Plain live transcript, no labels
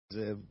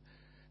um,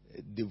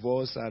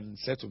 divorce and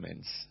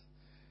settlements.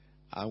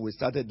 And we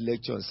started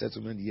lecture on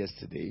settlement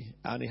yesterday.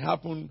 And it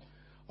happened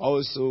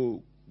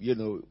also,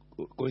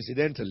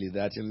 coincidentally,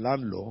 that in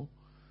land law,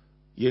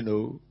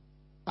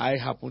 I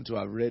happen to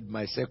have read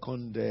my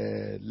second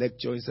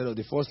lecture instead of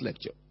the first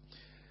lecture.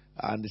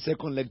 And the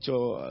second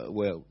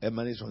lecture,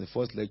 emanates from the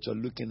first lecture,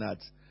 looking at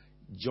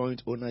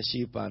joint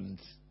ownership and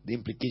the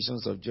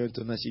implications of joint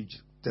ownership,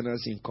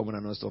 tenancy in common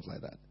and all stuff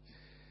like that.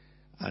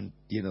 And,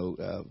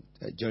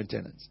 joint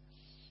tenants.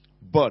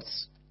 But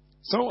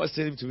someone was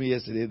saying to me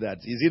yesterday that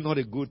is it not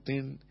a good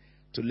thing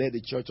to let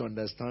the church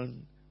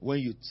understand when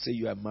you say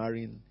you are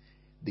marrying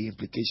the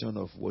implication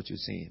of what you're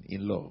saying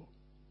in law?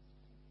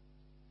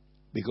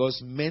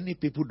 Because many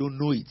people don't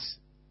know it.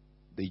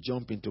 They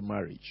jump into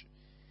marriage.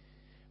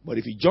 But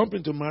if you jump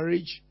into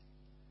marriage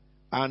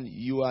and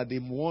you are the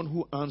one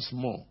who earns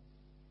more,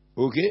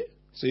 okay?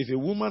 So if a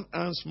woman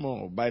earns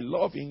more, by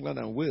law of England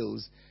and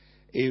Wales,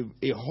 a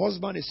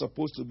husband is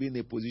supposed to be in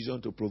a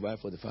position to provide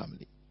for the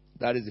family.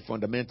 That is the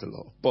fundamental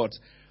law. But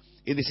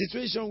in the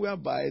situation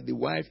whereby the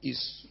wife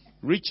is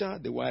richer,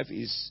 the wife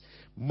is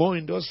more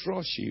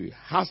industrial, she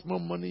has more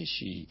money,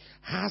 she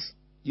has,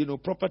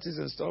 properties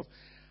and stuff,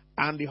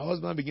 and the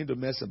husband begins to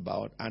mess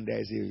about, and there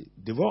is a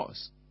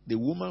divorce, the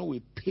woman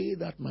will pay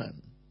that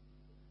man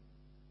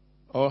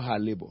all her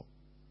labor.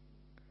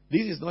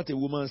 This is not a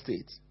woman's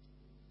state.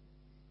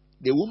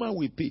 The woman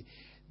will pay.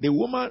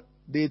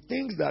 The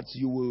things that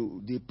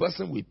the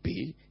person will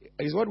pay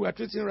is what we are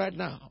treating right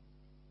now.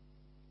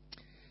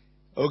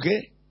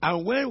 Okay?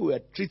 And when we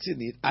were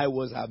treating it, I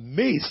was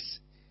amazed.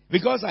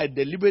 Because I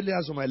deliberately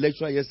asked my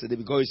lecturer yesterday,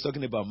 because he's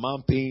talking about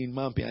man paying.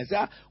 I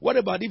said, what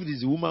about if it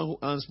is the woman who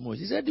earns more?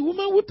 He said, the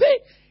woman will pay.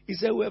 He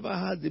said, whoever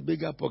has the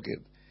bigger pocket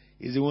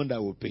is the one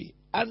that will pay.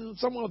 And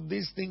some of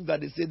these things that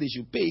they say they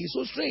should pay is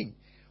so strange.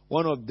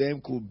 One of them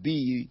could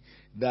be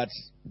that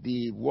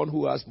the one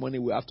who has money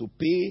will have to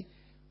pay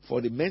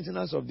for the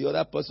maintenance of the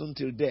other person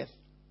till death.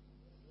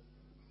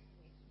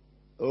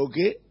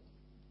 Okay?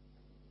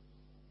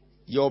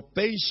 Your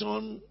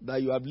pension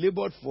that you have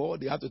labored for,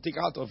 they have to take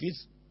out of it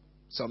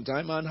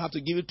sometime and have to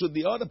give it to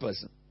the other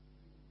person.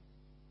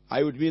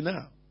 I would be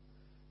now.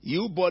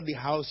 You bought the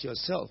house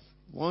yourself.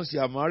 Once you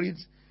are married,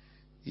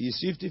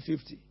 it's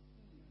 50-50.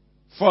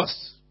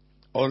 First,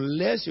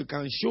 unless you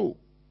can show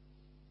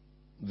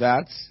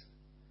that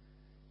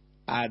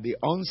at the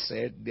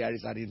onset there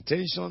is an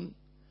intention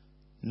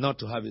not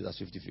to have it as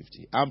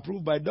 50-50. And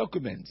proved by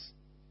documents.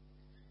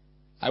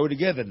 I would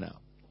get that now.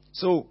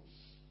 So,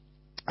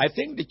 I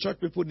think the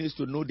church people need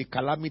to know the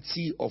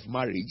calamity of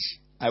marriage.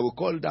 I will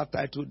call that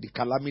title The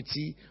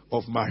Calamity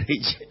of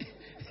Marriage.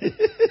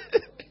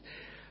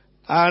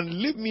 And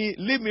leave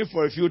me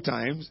for a few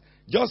times.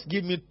 Just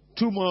give me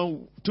two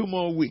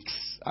more weeks.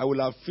 I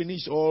will have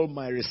finished all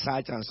my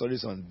research and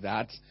studies on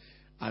that.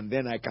 And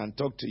then I can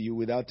talk to you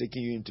without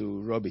taking you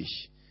into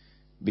rubbish.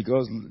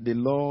 Because the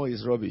law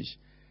is rubbish.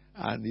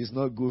 And it's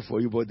not good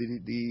for you. But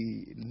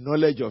the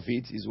knowledge of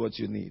it is what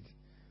you need.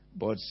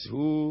 But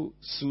who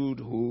sued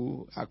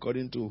who,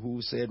 according to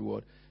who said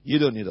what, you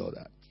don't need all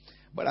that.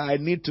 But I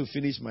need to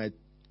finish my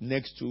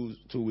next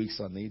two weeks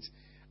on it,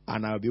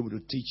 and I'll be able to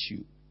teach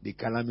you the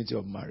calamity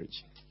of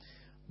marriage.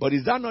 But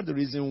is that not the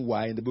reason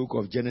why in the book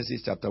of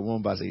Genesis chapter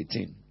 1 verse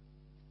 18,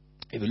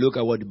 if you look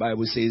at what the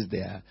Bible says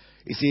there,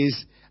 it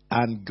says,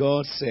 and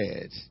God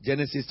said,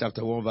 Genesis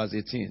chapter 1 verse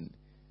 18,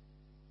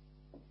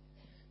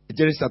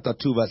 Genesis chapter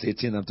 2 verse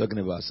 18 I'm talking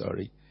about,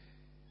 sorry.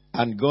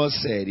 And God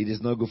said, it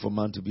is not good for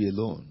man to be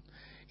alone.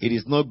 It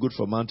is not good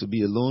for man to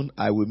be alone.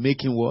 I will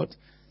make him what?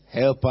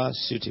 Helper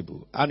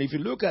suitable. And if you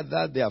look at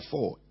that,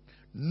 therefore,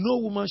 no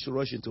woman should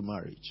rush into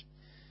marriage.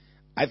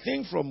 I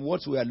think from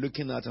what we are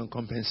looking at on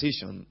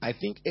compensation, I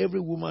think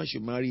every woman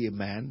should marry a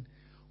man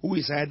who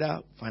is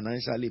either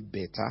financially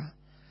better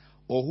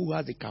or who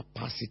has the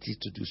capacity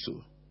to do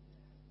so.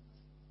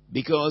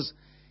 Because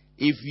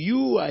if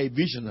you are a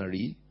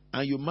visionary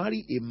and you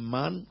marry a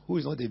man who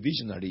is not a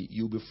visionary,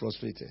 you'll be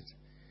frustrated.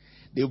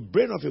 The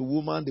brain of a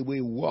woman, the way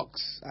it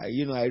works, I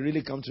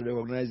really come to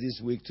recognize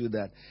this week too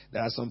that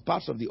there are some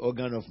parts of the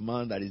organ of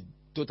man that is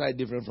totally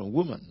different from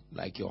woman.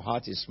 Like your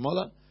heart is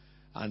smaller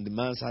and the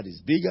man's heart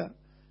is bigger.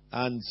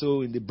 And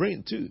so in the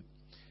brain too.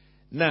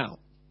 Now,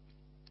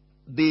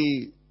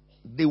 the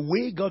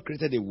way God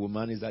created a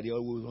woman is that he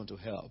always wants to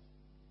help.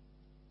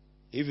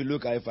 If you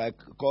look at, if I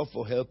call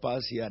for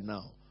helpers here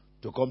now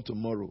to come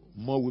tomorrow,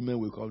 more women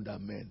will come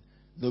than men.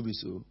 No be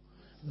so.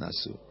 Not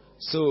so.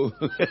 So...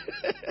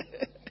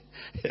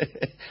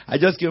 I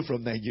just came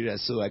from Nigeria,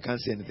 so I can't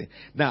say anything.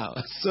 Now,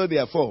 so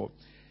therefore,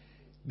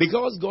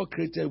 because God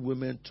created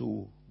women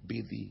to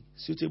be the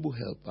suitable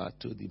helper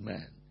to the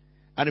man.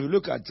 And if you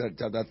look at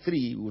chapter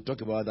 3, we'll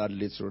talk about that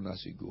later on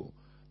as we go.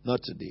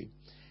 Not today.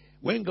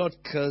 When God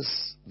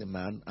cursed the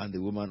man and the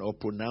woman, or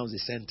pronounced the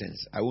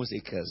sentence, I won't say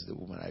curse the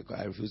woman.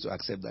 I refuse to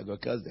accept that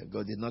God cursed them.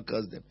 God did not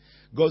curse them.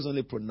 God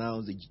only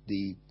pronounced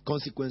the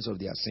consequence of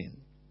their sin.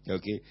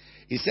 Okay?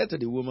 He said to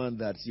the woman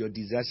that your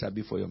desire shall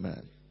be for your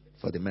man.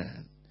 For the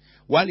man.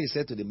 While he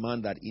said to the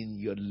man that in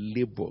your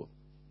labor,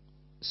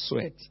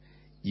 sweat,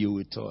 you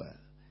will toil.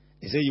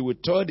 He said you will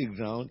toil the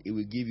ground, it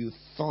will give you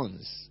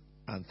thorns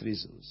and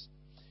thistles.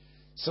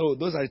 So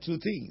those are the two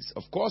things.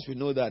 Of course, we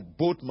know that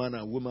both man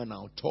and woman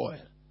now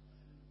toil.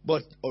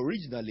 But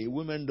originally,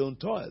 women don't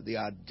toil. They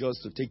are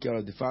just to take care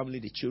of the family,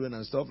 the children,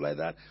 and stuff like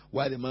that,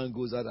 while the man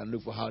goes out and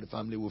look for how the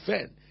family will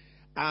fend.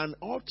 And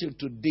up till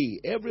today,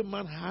 every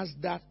man has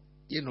that,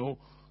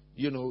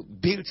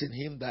 built in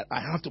him that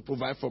I have to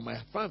provide for my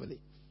family.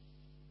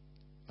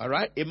 All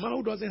right? A man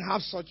who doesn't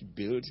have such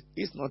build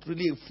is not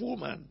really a full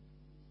man.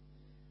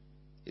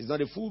 He's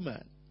not a full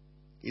man.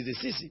 He's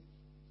a sissy.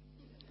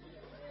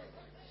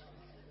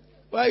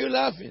 Why are you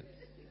laughing?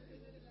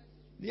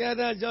 Yeah,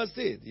 that's just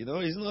it.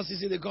 It's not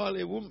sissy they call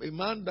a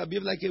man that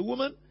behaves like a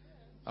woman.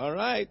 All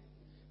right?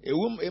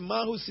 A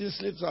man who still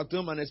sleeps at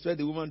home and expects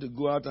the woman to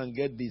go out and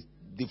get the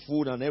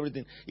food and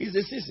everything. He's a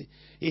sissy.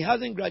 He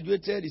hasn't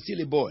graduated. He's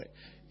still a boy.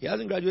 He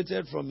hasn't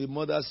graduated from the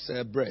mother's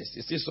breast.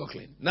 He's still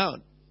suckling. Now,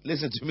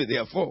 listen to me,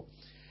 therefore.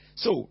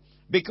 So,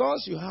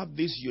 because you have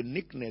this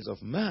uniqueness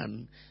of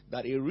man,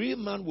 that a real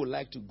man would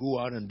like to go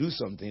out and do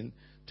something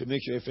to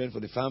make sure a friend for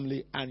the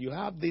family, and you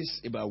have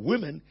this about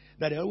women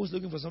that they're always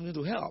looking for something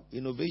to help.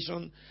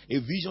 Innovation, a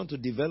vision to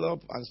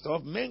develop and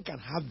stuff. Men can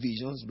have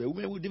visions, but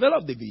women will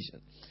develop the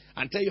vision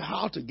and tell you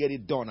how to get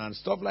it done and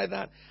stuff like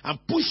that and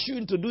push you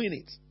into doing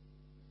it.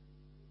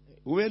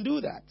 Women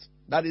do that.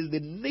 That is the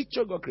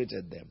nature God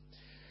created them.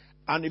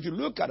 And if you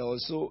look at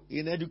also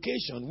in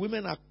education,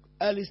 women are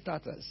early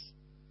starters.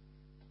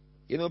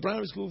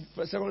 Primary school,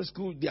 secondary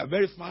school, they are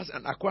very fast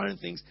and acquiring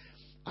things,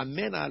 and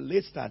men are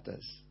late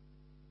starters.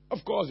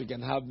 Of course, you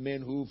can have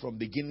men who, from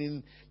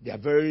beginning, they are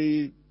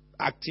very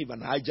active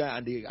and agile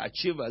and they are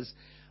achievers,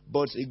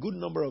 but a good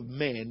number of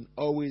men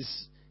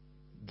always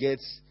get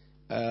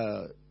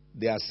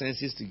their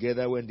senses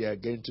together when they are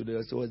getting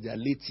towards their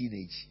late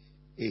teenage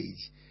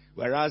age.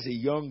 Whereas a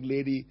young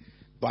lady,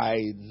 by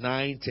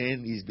 9,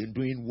 10, has been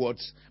doing what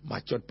a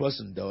matured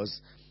person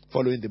does,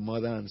 following the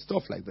mother and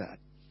stuff like that.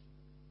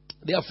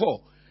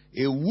 Therefore,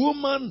 a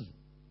woman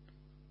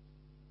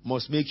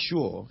must make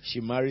sure she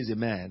marries a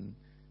man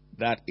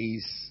that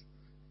is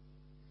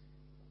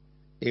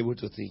able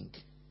to think.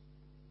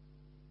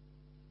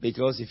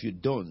 Because if you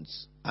don't,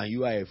 and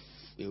you are a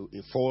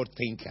forward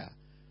thinker,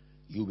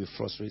 you'll be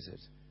frustrated.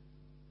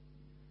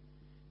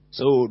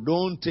 So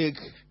don't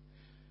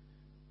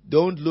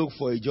look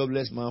for a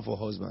jobless man for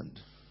husband,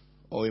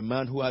 or a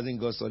man who hasn't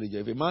got solid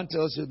job. If a man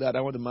tells you that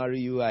I want to marry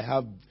you, I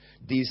have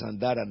this and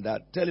that,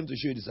 tell him to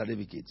show you the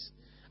certificates.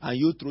 And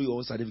you throw your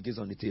own certificates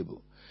on the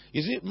table.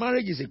 You see,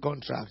 marriage is a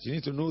contract. You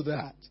need to know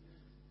that.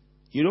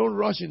 You don't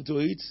rush into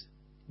it.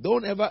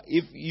 Don't ever,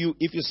 if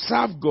you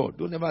serve God,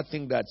 don't ever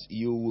think that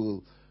you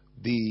will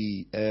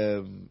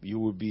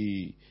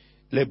be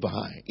left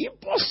behind.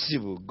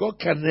 Impossible. God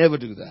can never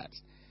do that.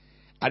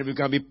 And if you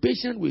can be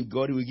patient with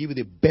God, He will give you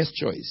the best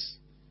choice.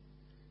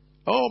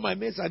 Oh, my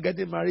mates are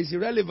getting married. It's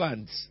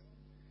irrelevant.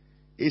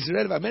 It's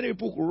irrelevant. Many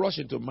people who rush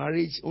into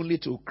marriage only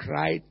to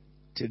cry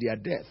till their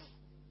death.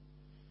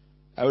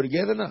 Are we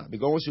together now?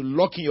 Because once you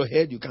lock in your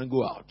head, you can't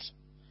go out.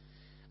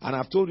 And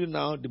I've told you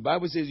now, the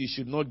Bible says you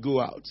should not go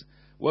out.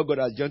 What God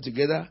has joined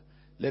together,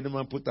 let no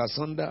man put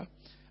asunder.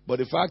 But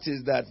the fact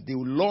is that the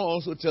law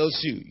also tells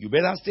you, you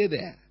better stay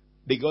there.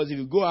 Because if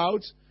you go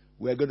out,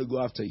 we're going to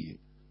go after you.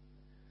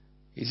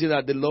 You see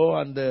that the law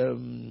and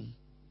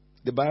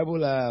the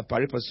Bible are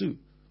pari passu.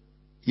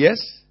 Yes?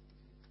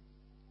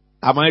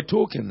 Am I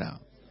talking now?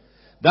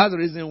 That's the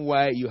reason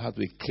why you have to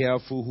be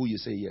careful who you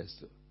say yes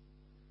to.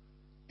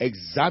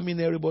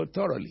 Examine everybody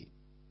thoroughly.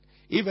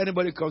 If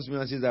anybody comes to me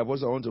and says, I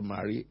want to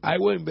marry, I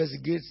will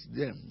investigate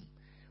them.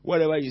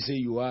 Whatever you say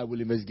you are, I will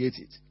investigate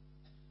it.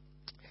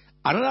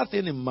 Another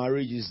thing in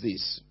marriage is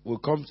this. We'll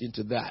come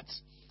into that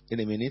in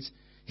a minute.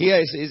 Here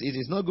it says, it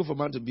is not good for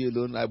man to be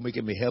alone. I make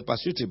him a helper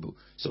suitable.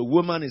 So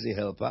woman is a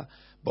helper,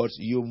 but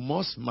you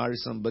must marry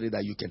somebody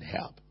that you can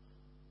help.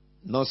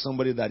 Not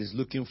somebody that is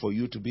looking for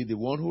you to be the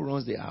one who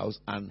runs the house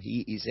and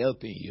he is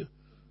helping you.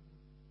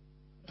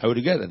 Are we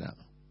together now?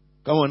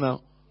 Come on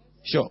now.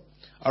 Sure.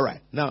 All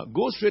right. Now,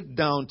 go straight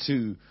down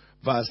to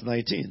verse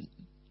 19.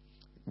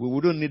 We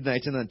wouldn't need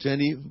 19 and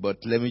 20, but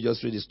let me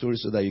just read the story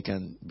so that you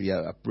can be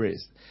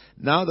appraised.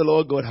 Now the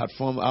Lord God had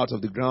formed out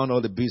of the ground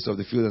all the beasts of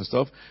the field and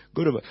stuff.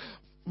 Go to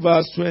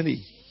verse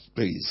 20,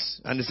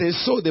 please. And it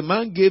says, so the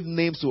man gave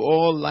names to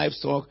all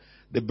livestock,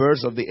 the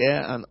birds of the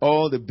air, and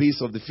all the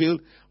beasts of the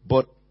field.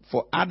 But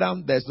for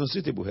Adam, there's no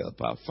suitable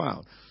helper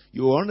found.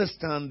 You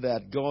understand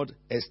that God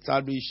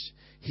established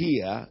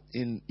here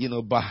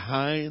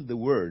behind the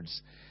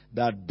words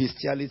that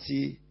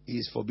bestiality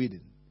is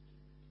forbidden.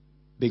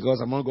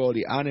 Because among all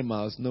the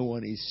animals, no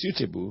one is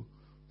suitable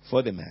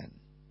for the man.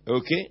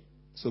 Okay?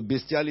 So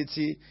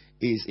bestiality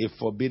is a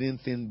forbidden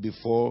thing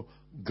before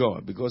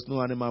God. Because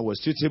no animal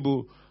was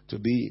suitable to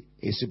be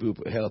a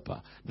suitable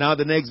helper. Now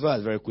the next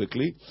verse very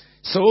quickly.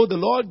 So the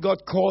Lord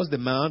God caused the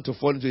man to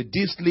fall into a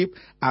deep sleep.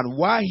 And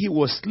while he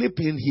was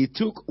sleeping, he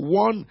took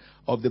one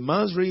of the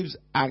man's ribs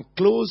and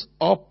closed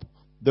up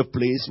the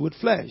place with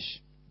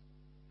flesh.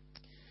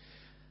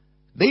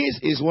 This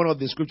is one of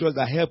the scriptures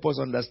that help us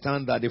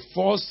understand that the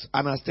first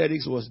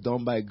anesthetics was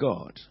done by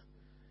God.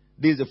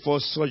 This is the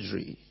first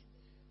surgery.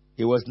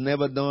 It was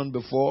never done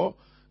before.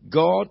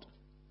 God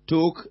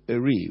took a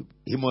rib.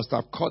 He must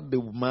have cut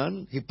the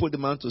man. He put the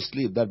man to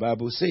sleep, that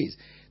Bible says.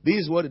 This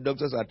is what the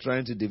doctors are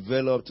trying to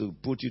develop to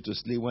put you to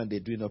sleep when they're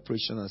doing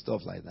operation and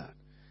stuff like that.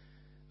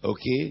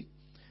 Okay?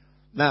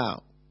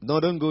 Now, no,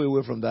 don't go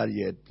away from that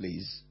yet,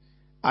 please.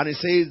 And it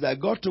says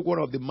that God took one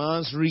of the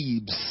man's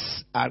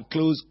ribs and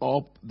closed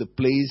up the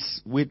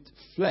place with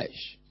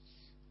flesh.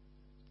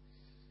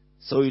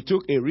 So he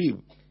took a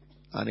rib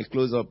and he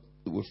closed up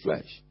with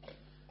flesh.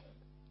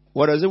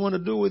 What does he want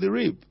to do with the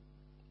rib?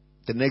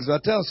 The next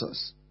verse tells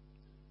us.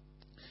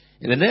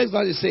 In the next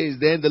verse it says,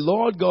 then the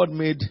Lord God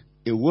made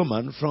a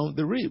woman from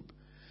the rib.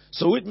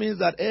 So it means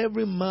that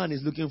every man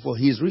is looking for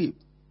his rib,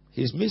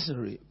 his missing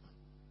rib.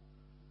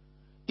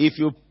 If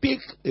you pick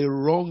a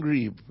wrong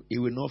rib, it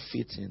will not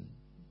fit in.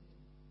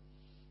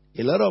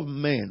 A lot of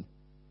men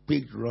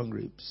picked wrong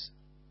ribs.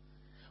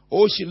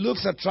 Oh, she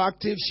looks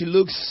attractive, she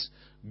looks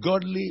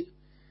godly,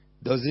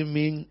 doesn't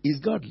mean it's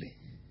godly.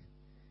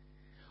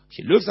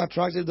 She looks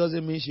attractive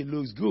doesn't mean she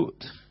looks good.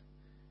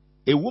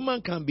 A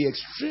woman can be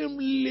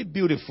extremely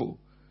beautiful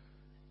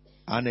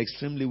and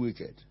extremely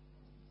wicked.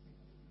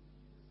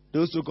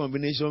 Those two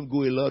combinations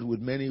go a lot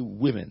with many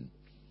women.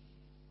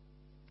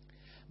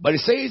 But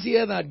it says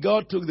here that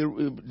God took the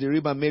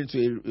rib and made it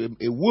to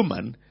a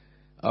woman,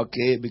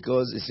 okay,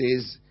 because it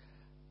says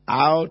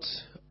out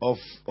of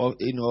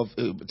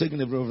taking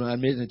the rib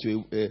and made it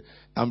to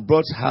and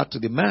brought her to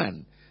the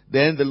man.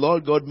 Then the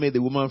Lord God made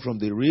the woman from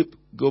the rib.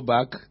 Go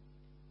back.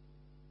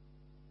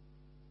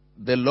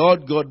 The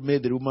Lord God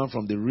made the woman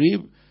from the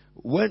rib.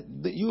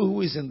 When you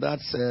who is in that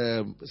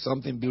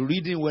something, be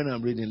reading when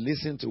I'm reading.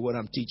 Listen to what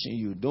I'm teaching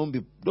you.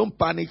 Don't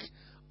panic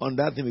on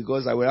that thing,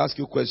 because I will ask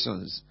you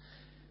questions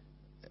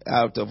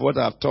out of what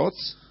I've taught.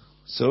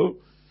 So,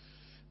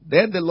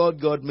 then the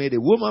Lord God made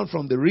a woman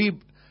from the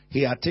rib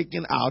he had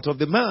taken out of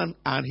the man,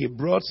 and he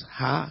brought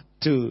her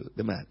to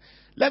the man.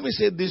 Let me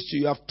say this to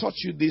you. I've taught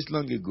you this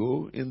long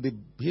ago. In the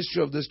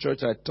history of this church,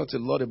 I taught a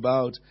lot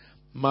about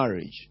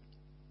marriage.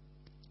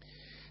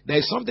 There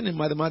is something in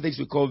mathematics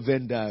we call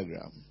Venn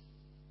diagram.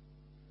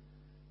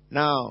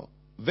 Now,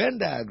 Venn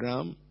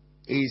diagram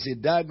is a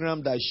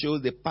diagram that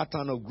shows the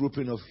pattern of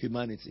grouping of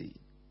humanity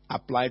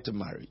applied to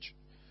marriage.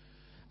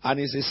 And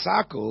it's a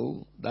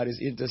circle that is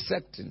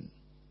intersecting.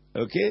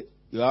 Okay?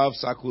 You have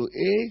circle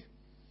A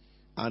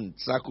and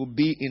circle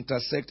B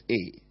intersect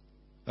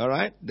A.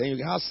 Alright? Then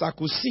you have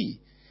circle C.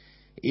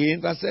 It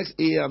intersects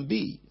A and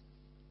B.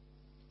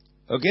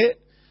 Okay?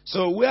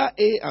 So where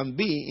A and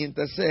B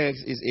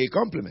intersects is A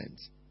complement.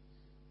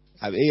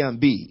 Have A and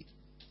B.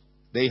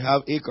 Then you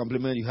have A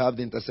complement, you have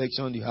the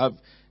intersection, you have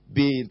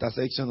B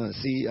intersection and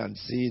C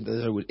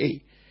intersection with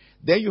A.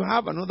 Then you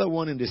have another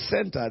one in the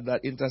center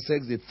that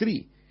intersects the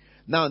three.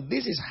 Now,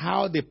 this is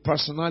how the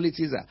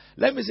personalities are.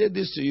 Let me say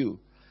this to you.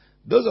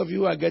 Those of you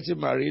who are getting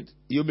married,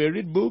 you may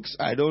read books.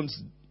 I don't.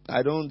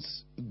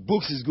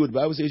 Books is good. The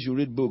Bible says you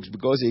read books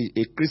because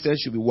a Christian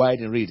should be wide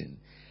in reading.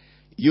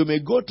 You may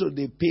go to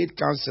the paid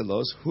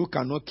counselors who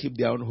cannot keep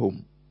their own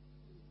home.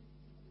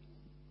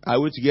 Are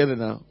we together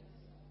now?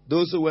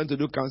 Those who went to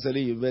do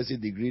counseling university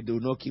degree, they will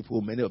not keep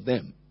home, many of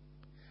them.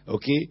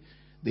 Okay?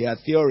 They are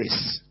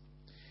theorists.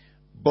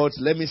 But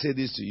let me say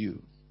this to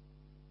you.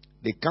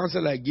 The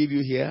counsel I give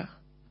you here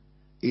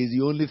is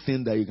the only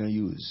thing that you can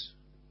use.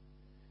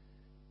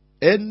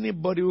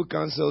 Anybody who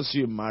counsels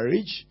you in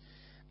marriage,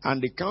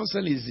 and the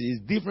counsel is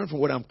different from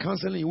what I'm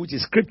counseling you, which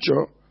is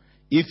scripture,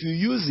 if you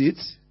use it,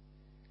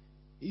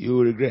 you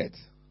will regret.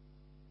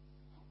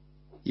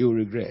 You will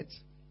regret.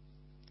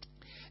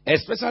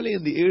 Especially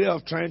in the area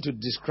of trying to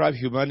describe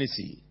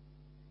humanity.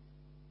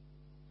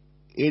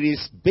 It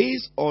is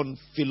based on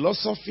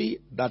philosophy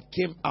that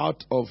came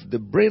out of the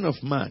brain of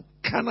man,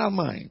 carnal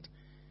mind,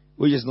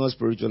 which is not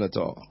spiritual at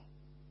all.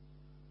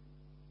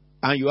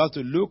 And you have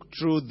to look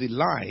through the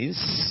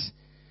lines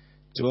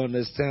to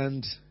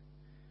understand.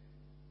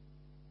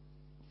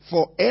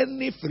 For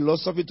any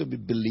philosophy to be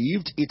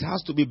believed, it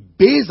has to be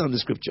based on the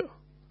scripture.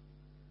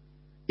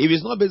 If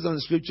it's not based on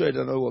the scripture, it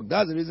does not work.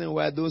 That's the reason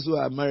why those who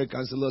are married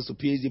counselors to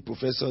PhD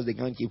professors, they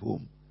can't keep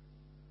home.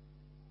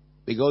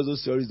 Because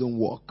those theories don't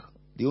work.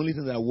 The only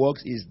thing that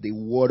works is the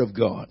Word of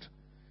God.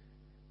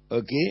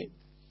 Okay?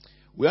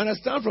 We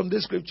understand from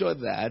this scripture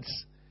that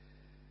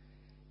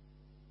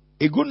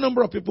a good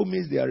number of people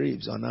miss their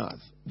ribs on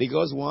earth.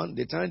 Because one,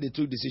 the time they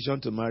took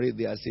decision to marry,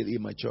 they are still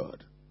immature.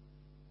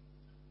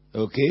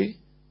 Okay?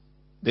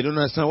 They don't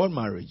understand what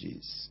marriage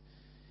is.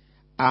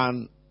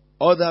 And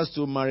others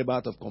to marry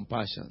out of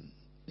compassion.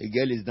 A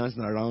girl is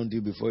dancing around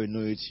you, before you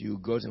know it, you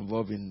got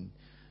involved in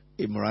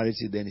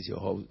immorality, then it's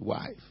your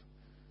wife.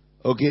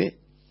 Okay?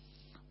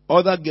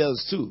 Other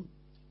girls too.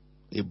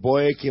 A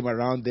boy came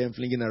around them,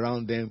 flinging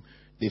around them.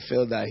 They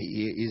felt that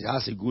he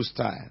has a good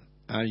style.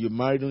 And you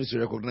married only to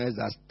recognize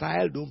that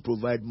style don't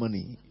provide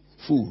money,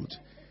 food.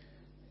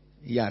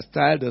 Yeah,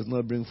 style does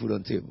not bring food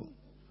on table.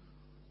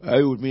 Are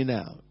you with me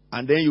now?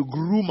 And then you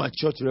grew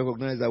mature to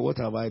recognize that what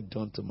have I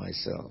done to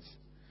myself?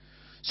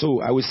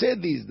 So I will say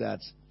this, that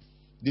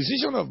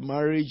decision of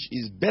marriage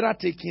is better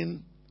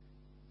taken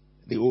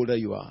the older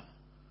you are.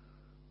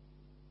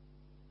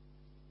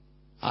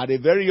 At a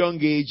very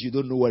young age, you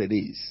don't know what it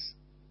is.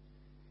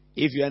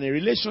 If you're in a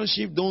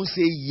relationship, don't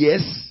say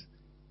yes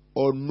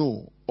or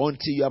no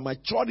until you are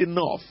matured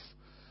enough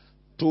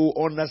to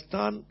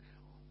understand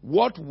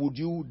what would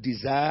you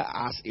desire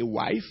as a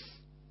wife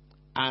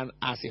and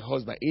as a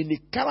husband in the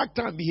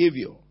character and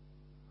behavior.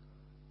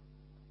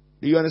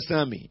 Do you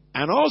understand me?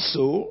 And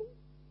also,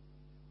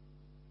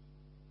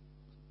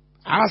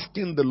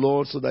 asking the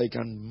Lord so that you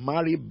can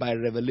marry by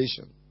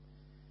revelation.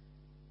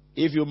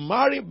 If you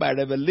marry by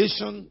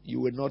revelation, you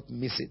will not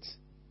miss it.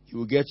 You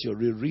will get your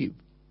real rib.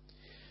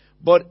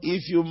 But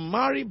if you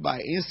marry by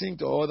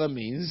instinct or other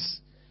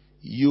means,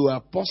 you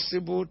are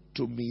possible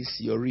to miss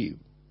your rib.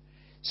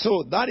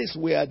 So that is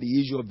where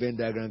the issue of Venn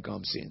diagram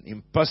comes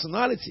in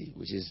personality,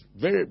 which is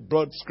very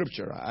broad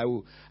scripture.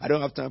 I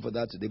don't have time for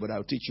that today, but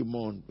I'll teach you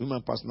more on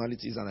human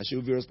personalities, and I show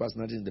you various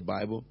personalities in the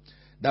Bible.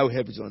 That will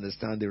help you to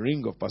understand the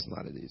ring of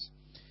personalities.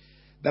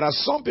 There are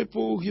some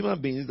people,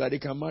 human beings, that they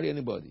can marry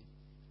anybody.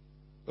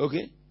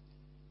 Okay?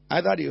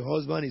 Either the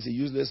husband is a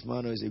useless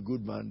man or is a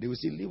good man, they will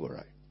still live all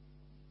right.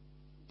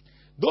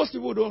 Those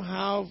people don't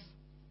have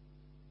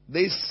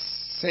this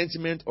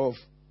sentiment of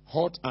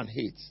hate and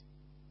hate.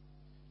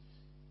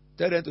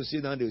 Tell them to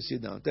sit down, they will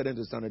sit down. Tell them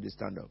to stand up, they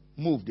stand up.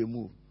 Move, they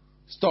move.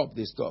 Stop,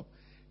 they stop.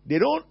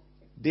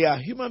 They are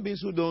human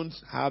beings who don't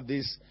have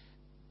this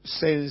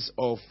sense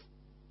of,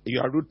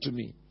 you are rude to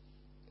me.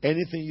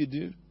 Anything you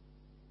do.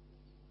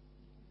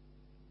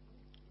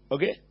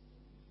 Okay?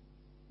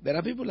 There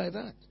are people like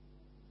that.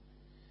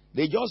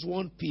 They just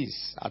want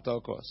peace at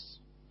all costs.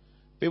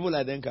 People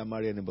like them can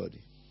marry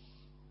anybody.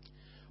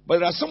 But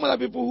there are some other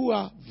people who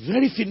are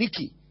very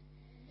finicky.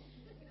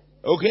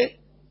 Okay?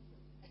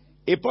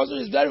 A person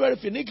who is very, very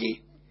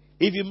finicky,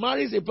 if he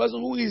marries a person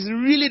who is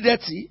really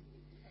dirty,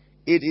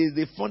 it is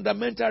the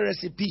fundamental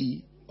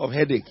recipe of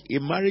headache.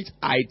 In marriage,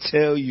 I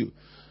tell you,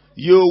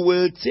 you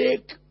will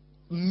take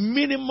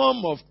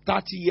minimum of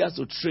 30 years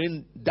to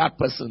train that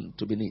person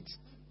to be neat.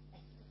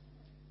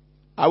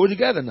 Are we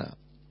together now?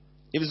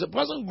 If the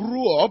person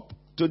grew up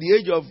to the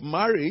age of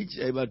marriage,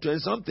 about 20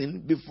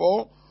 something,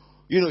 before,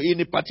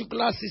 in a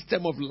particular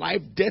system of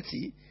life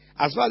dirty,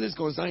 as far as it's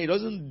concerned, it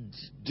doesn't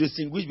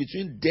distinguish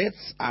between dirt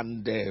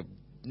and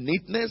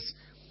neatness.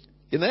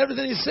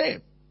 Everything is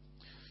same.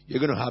 You're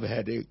going to have a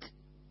headache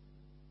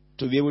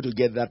to be able to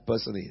get that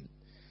person in.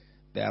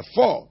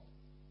 Therefore,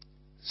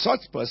 such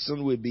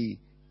person will be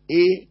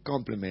A,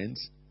 complement,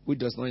 which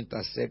does not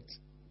intersect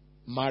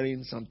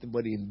marrying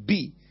somebody in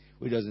B,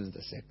 which doesn't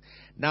intersect.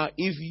 Now,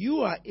 if you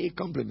are A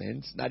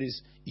complement, that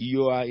is,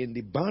 you are in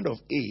the band of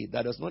A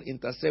that does not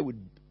intersect with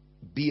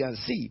B and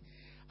C,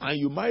 and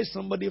you marry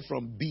somebody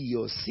from B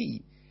or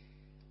C,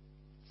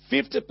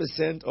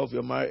 50%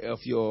 of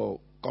your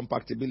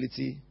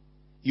compatibility,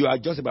 you are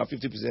just about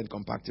 50%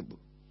 compatible.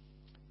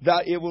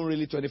 That even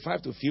really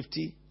 25 to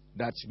 50,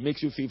 that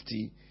makes you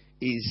 50,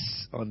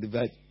 is on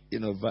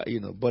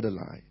the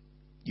borderline.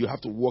 You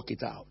have to work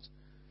it out.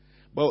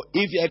 But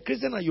if you're a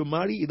Christian and you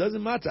marry, it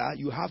doesn't matter.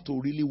 You have to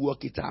really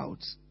work it out.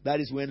 That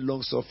is when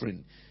long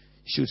suffering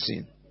shoots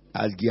in,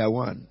 as gear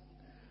 1.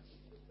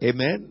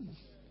 Amen.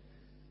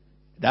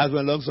 That's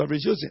when long suffering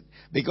shoots in.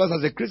 Because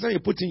as a Christian, you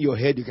put in your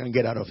head, you can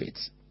get out of it.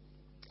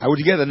 Are we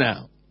together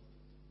now?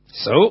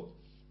 So,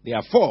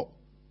 therefore,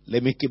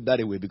 let me keep that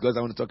away because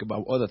I want to talk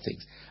about other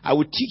things. I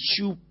will teach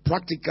you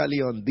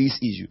practically on this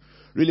issue.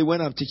 Really,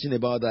 when I'm teaching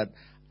about that,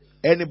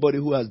 anybody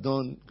who has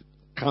done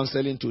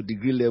counseling to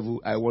degree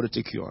level, I want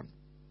to take you on.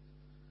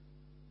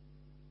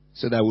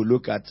 So that we'll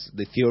look at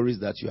the theories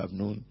that you have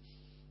known,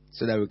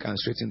 so that we can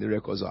straighten the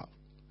records out.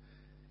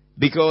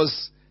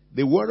 Because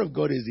the Word of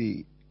God is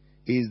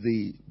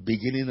the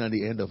beginning and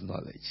the end of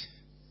knowledge.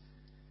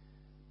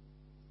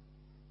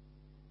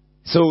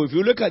 So if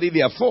you look at it,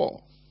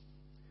 therefore,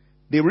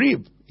 the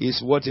rib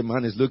is what a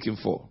man is looking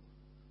for.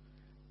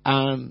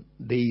 And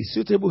the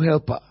suitable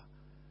helper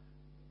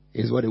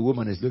is what a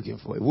woman is looking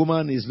for. A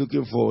woman is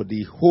looking for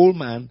the whole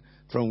man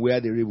from where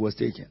the rib was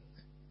taken.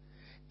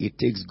 It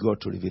takes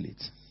God to reveal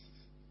it.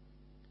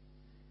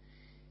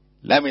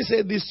 Let me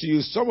say this to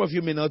you. Some of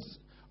you may not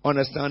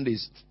understand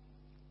this.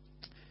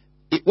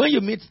 When you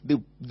meet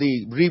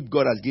the rib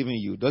God has given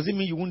you, does it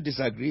mean you won't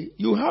disagree?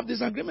 You have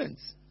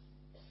disagreements.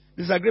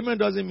 Disagreement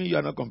doesn't mean you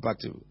are not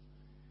compatible.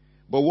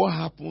 But what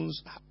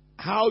happens,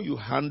 how you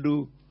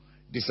handle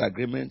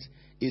disagreement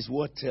is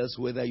what tells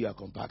whether you are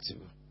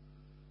compatible.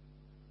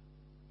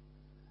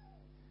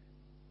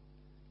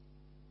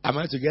 Am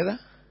I together?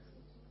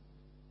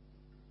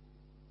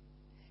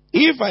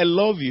 If I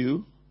love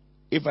you,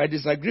 if I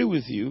disagree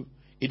with you,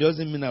 it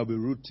doesn't mean I'll be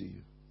rude to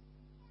you.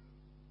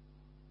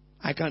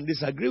 I can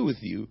disagree with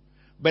you,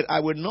 but I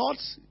will not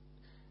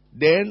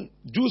then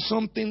do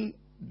something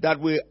that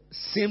will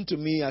seem to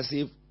you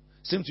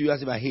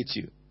as if I hate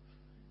you.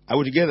 Are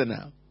we together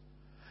now?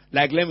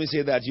 Like, let me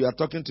say that you are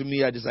talking to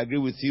me, I disagree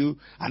with you,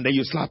 and then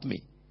you slap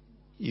me.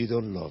 you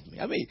don't love me.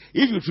 I mean,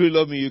 if you truly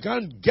love me, you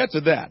can't get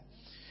to that.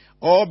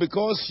 Or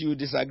because you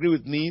disagree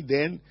with me,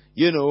 then,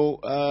 you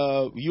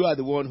are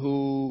the one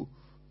who,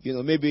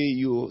 maybe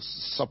you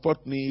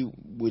support me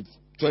with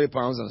 20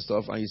 pounds and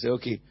stuff, and you say,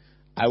 okay,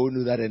 I won't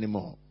do that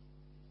anymore.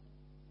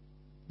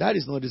 That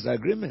is not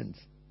disagreement.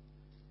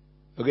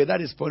 Okay,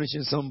 that is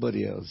punishing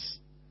somebody else.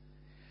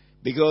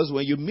 Because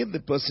when you meet the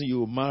person you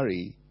will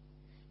marry,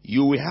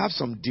 you will have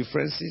some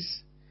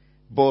differences,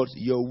 but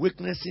your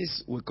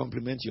weaknesses will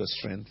complement your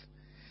strength,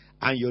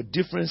 and your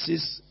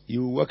differences,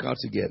 you will work out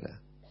together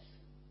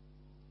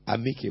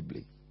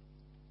amicably.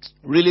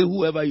 Really,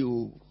 whoever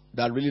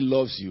that really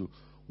loves you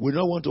will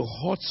not want to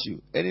hurt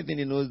you. Anything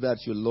he knows that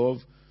you love,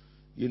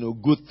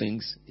 good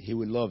things, he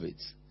will love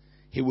it.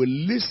 He will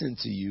listen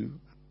to you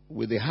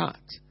with the heart,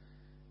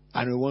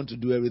 and will want to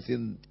do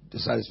everything to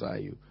satisfy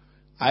you.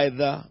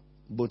 Either,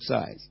 both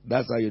sides.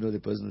 That's how you know the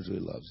person who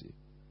really loves you.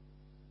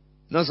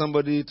 Not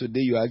somebody today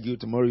you argue,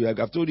 tomorrow you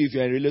argue. I've told you, if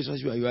you're in a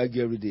relationship and you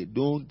argue every day,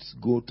 don't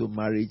go to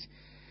marriage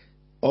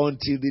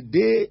until the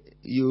day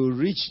you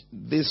reach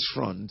this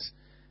front.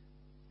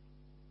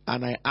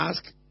 And I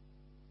ask,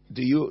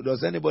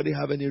 does anybody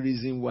have any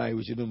reason why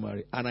we shouldn't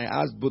marry? And I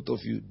ask both of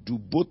you, do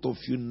both of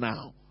you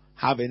now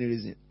have any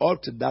reason?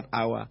 Up to that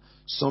hour,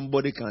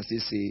 somebody can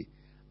say,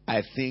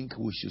 I think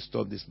we should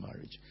stop this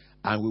marriage.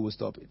 And we will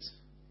stop it.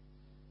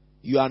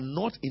 You are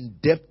not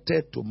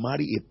indebted to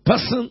marry a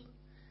person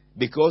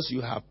because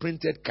you have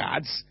printed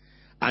cards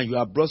and you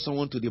have brought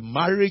someone to the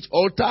marriage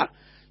altar.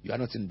 You are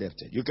not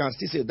indebted. You can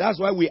still say, that's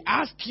why we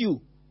ask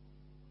you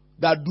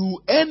that do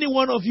any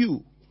one of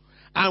you,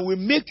 and we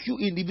make you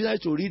individually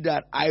to read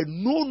that. I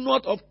know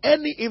not of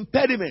any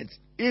impediment.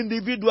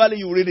 Individually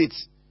you read it.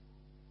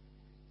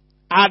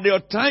 At your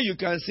time you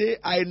can say,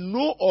 I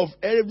know of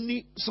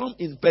some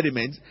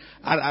impediment,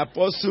 an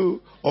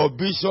apostle or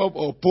bishop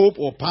or pope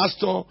or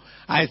pastor,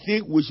 I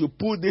think we should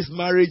put this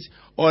marriage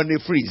on a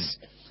freeze.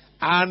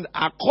 And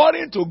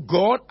according to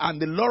God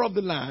and the law of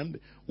the land,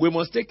 we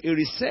must take a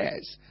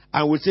recess,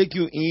 and we'll take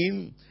you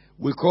in.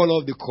 We call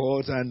off the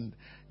court and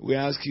we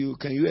ask you,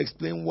 can you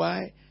explain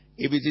why?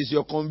 If it is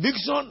your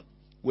conviction,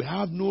 we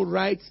have no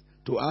right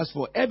to ask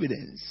for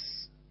evidence.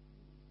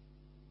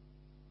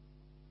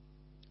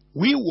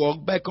 We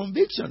walk by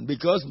conviction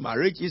because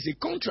marriage is a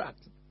contract.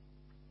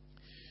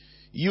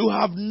 You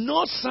have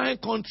not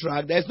signed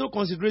contract. There is no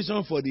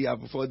consideration for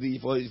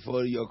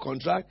your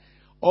contract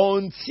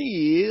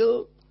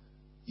until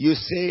you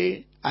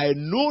say, I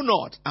know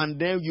not, and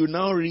then you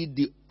now read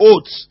the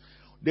oath.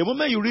 The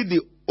moment you read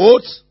the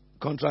oath,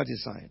 contract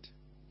is signed.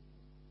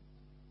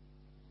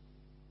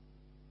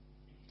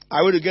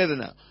 Are we together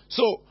now?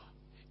 So,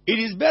 it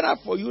is better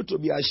for you to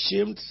be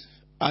ashamed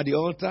at the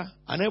altar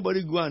and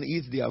everybody go and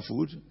eat their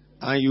food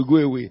and you go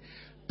away.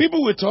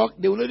 People will talk,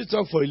 they will only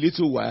talk for a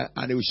little while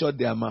and they will shut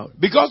their mouth.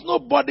 Because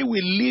nobody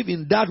will live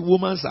in that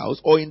woman's house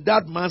or in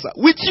that man's house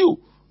with you.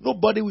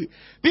 Nobody will.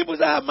 People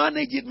say,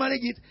 manage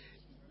it.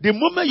 The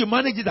moment you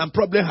manage it and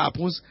problem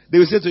happens, they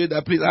will say to you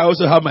that, please, I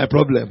also have my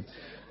problem.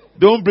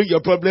 Don't bring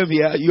your problem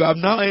here. You have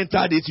now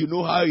entered it. You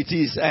know how it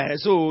is.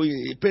 So,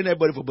 pain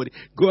everybody for body.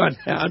 Go and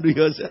handle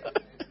yourself.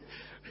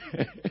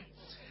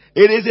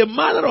 It is a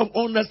matter of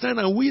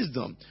understanding and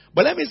wisdom.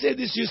 But let me say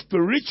this to you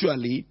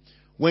spiritually.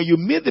 When you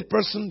meet the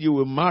person you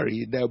will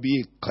marry, there will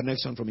be a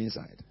connection from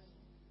inside.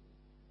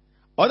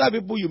 Other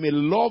people, you may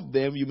love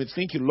them. You may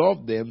think you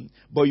love them.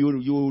 But you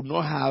will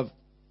not have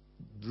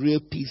real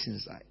peace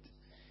inside.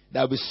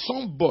 There will be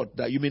some but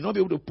that you may not be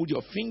able to put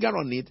your finger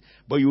on it,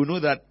 but you will know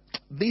that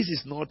this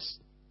is not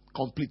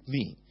complete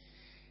me.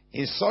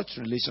 In such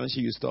relationship,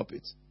 you stop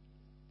it.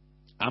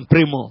 And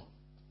pray more.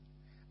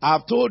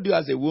 I've told you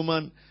as a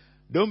woman,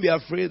 don't be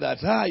afraid that,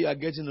 you are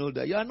getting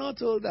older. You are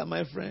not older,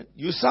 my friend.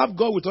 You serve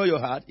God with all your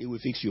heart, He will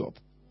fix you up.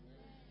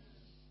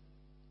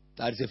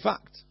 That is a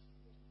fact.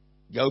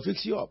 God will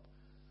fix you up.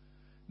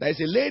 There is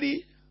a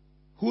lady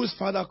whose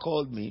father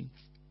called me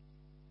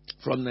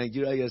from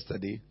Nigeria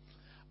yesterday.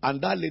 And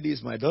that lady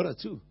is my daughter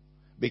too,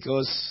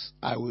 because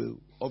I will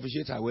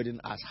officiate her wedding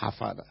as her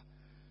father.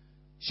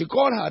 She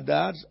called her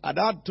dad. Her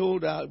dad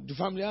told her, the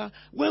family,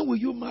 when will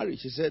you marry?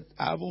 She said,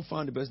 I haven't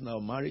found the person I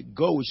will marry.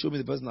 God will show me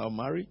the person I will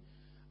marry.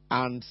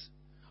 And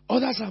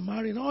others are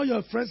marrying. All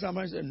your friends are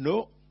married. She said,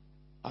 no,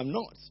 I'm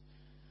not.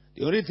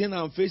 The only thing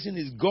I'm facing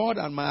is God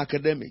and my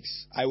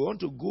academics. I want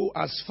to go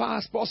as far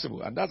as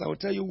possible. And that I will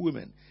tell you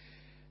women.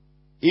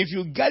 If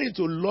you get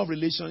into a love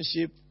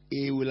relationship,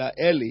 it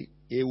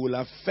will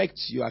affect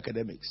your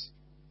academics.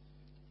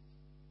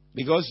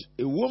 Because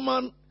a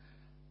woman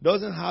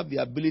doesn't have the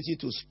ability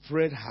to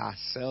spread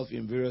herself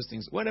in various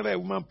things. Whenever a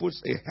woman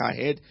puts her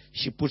head,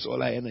 she puts all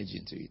her energy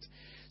into it.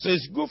 So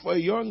it's good for a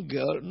young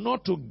girl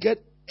not to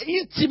get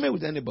intimate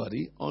with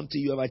anybody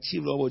until you have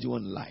achieved all what you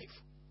want in life.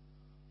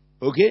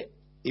 Okay?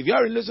 If you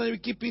are in a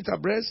relationship, keep it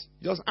abreast,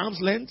 just arm's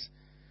length,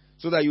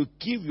 so that you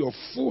give your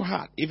full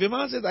heart. If a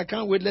man says, I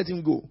can't wait, let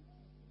him go.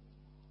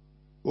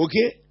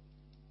 Okay?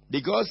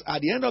 Because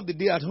at the end of the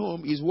day at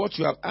home is what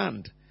you have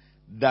earned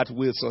that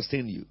will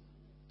sustain you.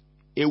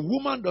 A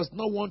woman does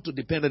not want to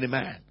depend on a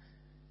man.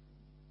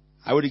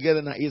 Are we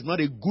together now? It's not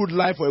a good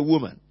life for a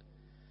woman.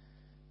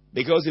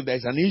 Because if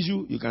there's an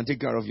issue, you can take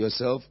care of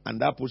yourself, and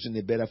that puts you in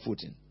a better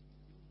footing.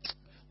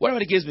 Whatever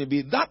the case may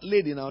be, that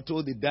lady now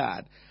told the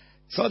dad.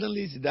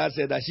 Suddenly, the dad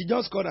said that she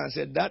just called her and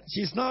said that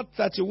she's not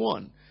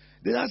 31.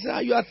 The dad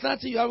said, you are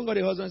 30, you haven't got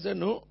a husband. I said,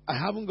 no, I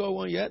haven't got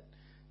one yet.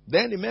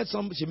 Then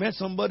she met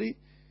somebody,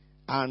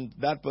 and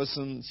that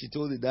person, she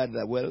told the dad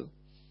that, well,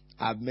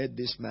 I've met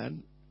this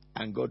man,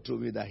 and God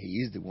told me that he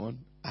is the one.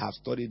 I have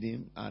studied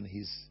him, and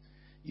he's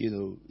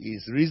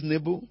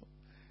reasonable.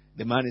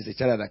 The man is a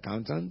chartered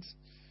accountant.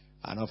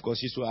 And of course,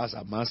 she still has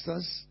a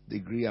master's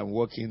degree and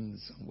working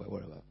somewhere,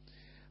 whatever.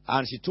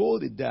 And she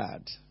told the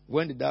dad,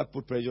 when the dad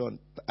put pressure on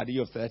at the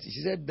age of 30,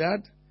 she said, Dad,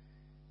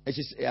 and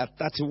she's at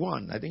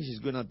 31, I think she's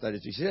going on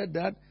 32. She said,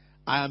 Dad,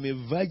 I am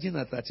a virgin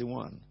at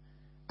 31.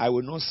 I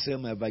will not sell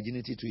my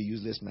virginity to a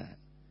useless man.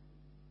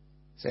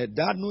 Said,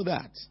 Dad, know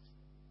that.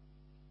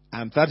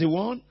 I'm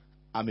 31,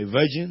 I'm a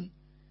virgin.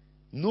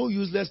 No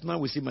useless man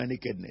will see my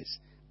nakedness.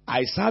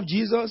 I serve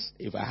Jesus.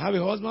 If I have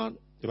a husband,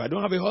 if I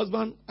don't have a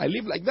husband, I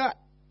live like that.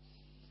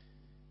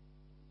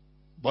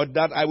 But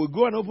that I will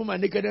go and open my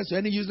nakedness to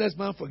any useless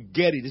man,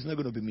 forget it. It's not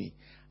going to be me.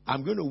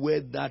 I'm going to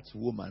wed that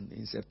woman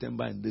in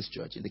September in this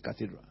church, in the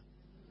cathedral.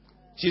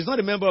 She's not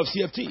a member of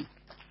CFT,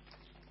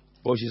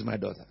 but she's my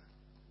daughter.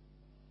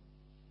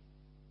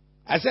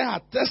 I said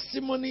her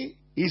testimony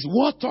is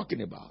worth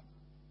talking about.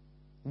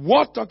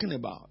 Worth talking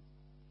about.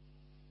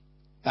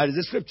 That is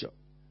the scripture.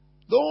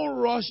 Don't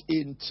rush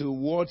into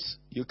what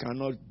you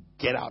cannot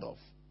get out of.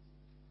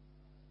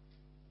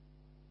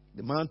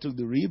 The man took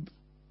the rib,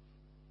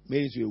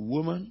 made it to a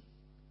woman,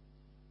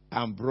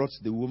 and brought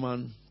the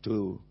woman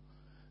to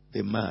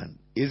the man.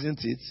 Isn't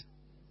it?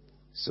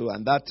 So,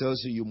 and that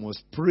tells you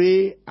must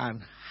pray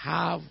and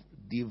have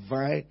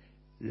divine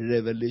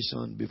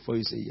revelation before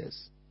you say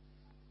yes.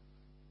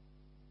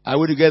 Are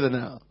we together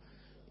now?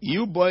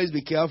 You boys,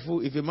 be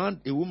careful. If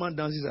a woman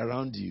dances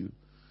around you,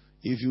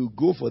 if you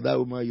go for that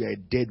woman, you are a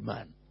dead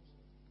man.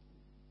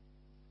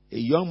 A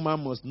young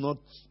man must not.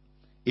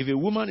 If a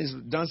woman is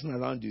dancing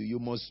around you, you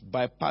must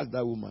bypass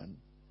that woman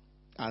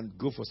and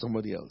go for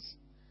somebody else.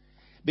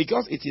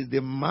 Because it is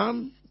the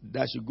man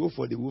that should go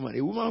for the woman.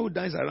 A woman who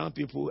dances around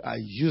people are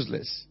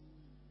useless.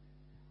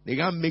 They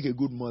can't make a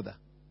good mother.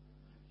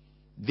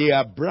 They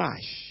are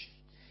brash.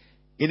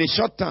 In a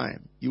short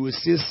time, you will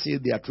still see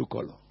their true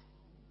color.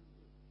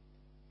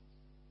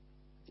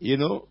 You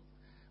know,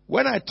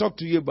 when I talk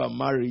to you about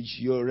marriage,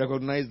 you'll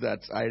recognize that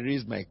I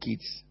raised my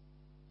kids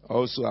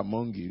also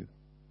among you.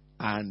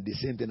 And the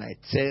same thing I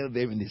tell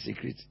them in the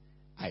secret,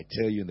 I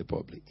tell you in the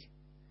public.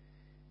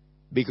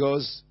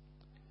 Because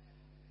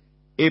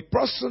a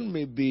person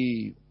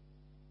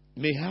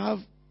may have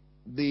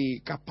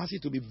the capacity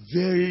to be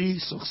very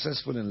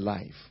successful in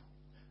life.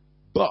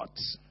 But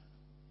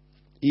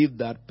if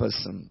that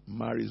person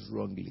marries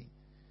wrongly,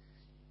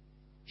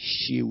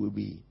 she will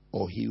be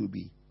or he will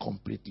be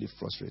completely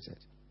frustrated.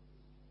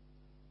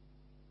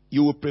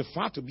 You would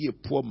prefer to be a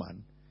poor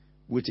man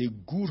with a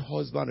good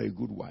husband or a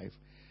good wife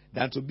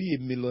than to be a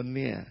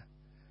millionaire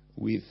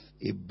with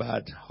a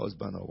bad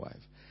husband or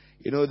wife.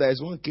 You know, there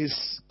is one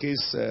case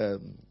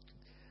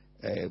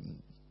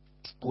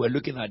we're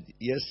looking at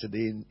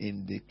yesterday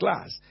in the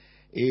class.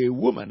 A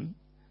woman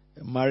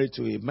married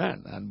to a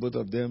man, and both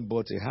of them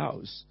bought a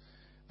house.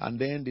 And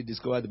then they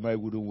discovered the marriage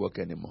wouldn't work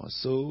anymore.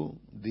 So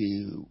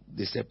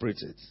they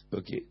separated.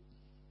 Okay?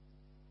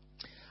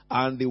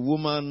 And the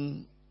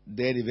woman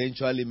then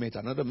eventually met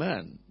another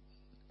man.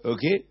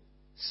 Okay?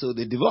 So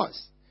they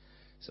divorced.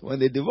 So when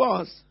they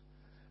divorced,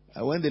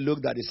 when they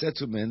looked at the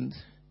settlement,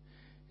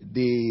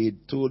 they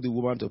told the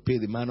woman to pay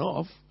the man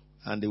off,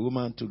 and the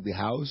woman took the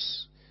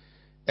house.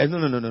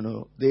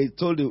 No. They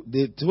told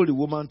the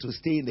woman to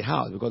stay in the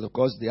house because, of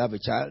course, they have a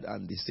child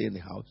and they stay in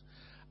the house.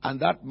 And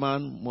that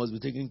man must be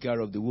taking care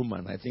of the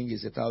woman. I think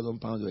it's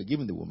 £1,000 they were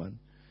giving the woman.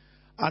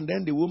 And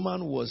then the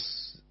woman was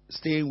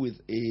staying with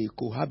a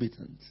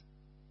cohabitant,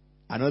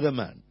 another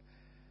man.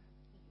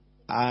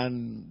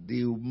 And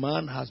the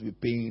man has been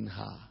paying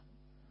her.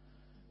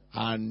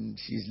 And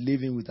she's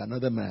living with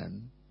another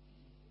man.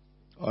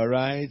 All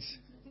right?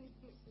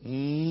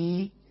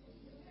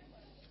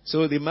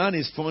 So the man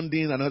is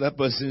funding another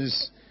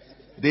person's.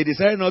 They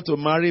decided not to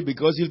marry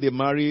because if they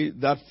marry,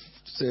 that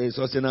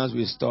sustenance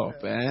will stop.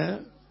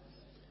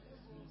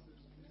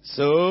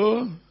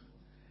 So,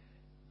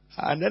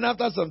 and then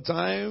after some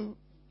time,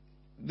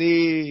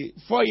 the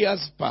 4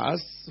 years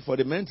passed for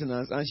the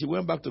maintenance, and she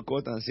went back to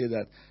court and said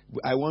that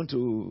I want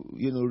to,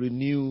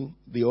 renew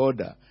the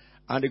order.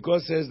 And the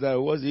court says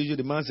that what's the issue?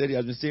 The man said he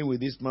has been staying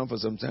with this man for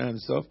some time and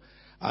stuff.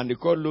 And the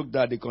court looked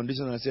at the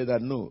condition and said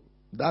that no,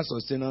 that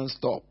sustenance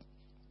stopped.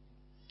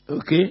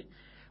 Okay?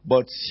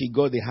 But she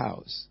got the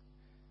house.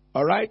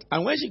 All right?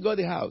 And when she got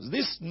the house,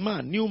 this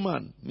man, new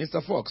man,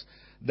 Mr. Fox,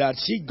 that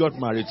she got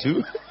married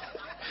to,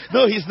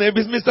 no, his name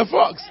is Mr.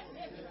 Fox.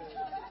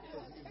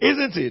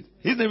 Isn't it?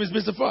 His name is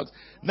Mr. Fox.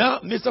 Now,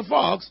 Mr.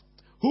 Fox,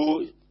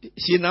 who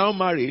she now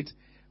married,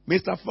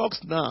 Mr. Fox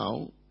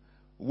now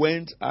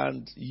went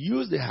and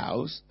used the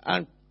house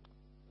and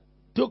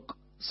took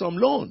some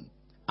loan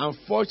and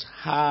forged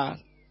her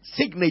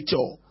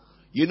signature.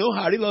 You know,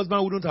 her real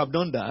husband wouldn't have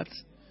done that.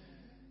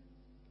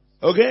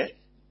 Okay?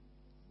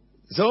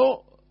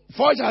 So,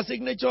 forged her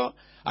signature.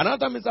 And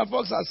after Mr.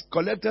 Fox has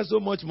collected so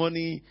much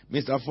money,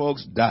 Mr.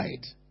 Fox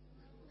died.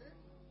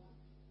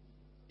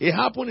 It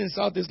happened in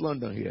Southeast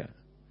London here.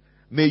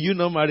 May you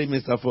not marry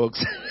Mr.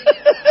 Fox.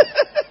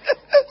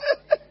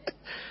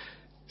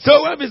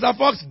 So when Mr.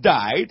 Fox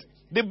died,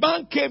 the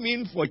bank came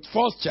in for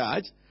false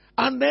charge,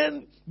 and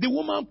then the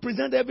woman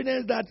presented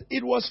evidence that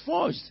it was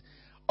forged.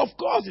 Of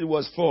course it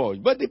was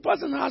forged, but the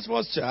person has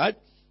false charge.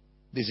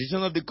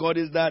 Decision of the court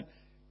is that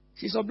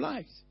she's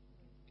obliged.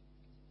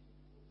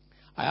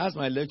 I asked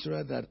my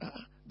lecturer that,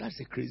 that's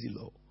a crazy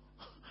law.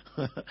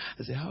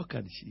 I said, how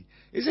can she?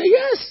 He said,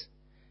 yes,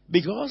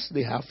 because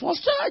they have false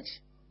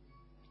charge.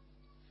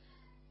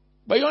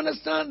 But you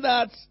understand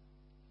that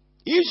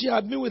if she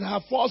had been with her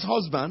false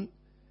husband,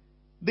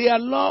 their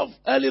love,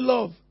 early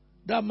love,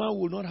 that man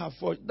would not have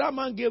forged. That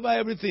man gave her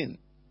everything.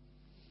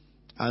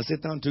 And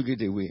Satan took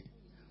it away.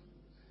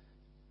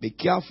 Be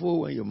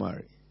careful when you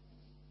marry.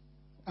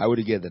 I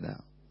will get there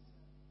now.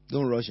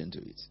 Don't rush into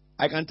it.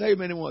 I can tell you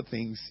many more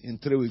things in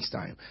 3 weeks'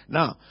 time.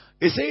 Now,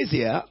 it says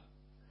here,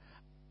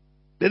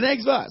 the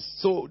next verse.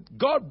 So,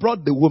 God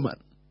brought the woman.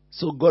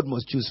 So, God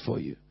must choose for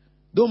you.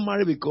 Don't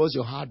marry because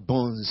your heart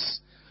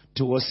burns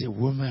towards a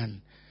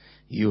woman.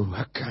 You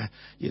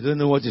don't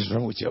know what is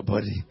wrong with your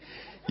body.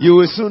 You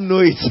will soon know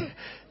it.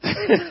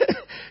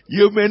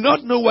 You may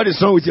not know what is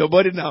wrong with your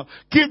body now.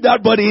 Keep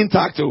that body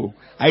intact. Oh,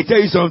 I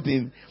tell you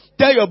something.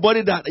 Tell your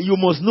body that you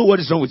must know what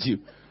is wrong with you.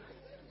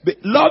 But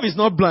love is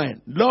not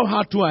blind. Love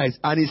has 2 eyes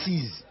and it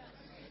sees.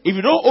 If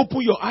you don't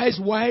open your eyes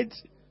wide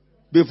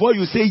before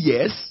you say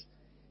yes,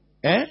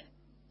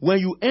 when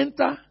you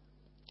enter,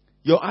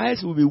 your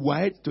eyes will be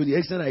wide to the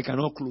extent that you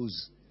cannot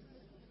close.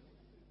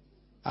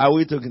 Are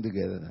we talking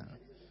together now?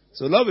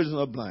 So love is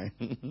not blind.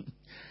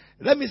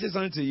 Let me say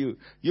something to you.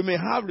 You may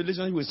have a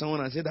relationship with someone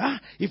and say,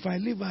 if I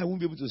leave, I won't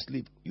be able to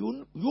sleep.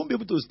 You won't be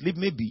able to sleep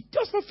maybe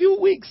just for a few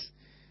weeks.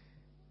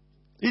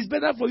 It's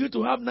better for you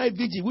to have night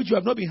vigil, which you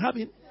have not been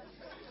having,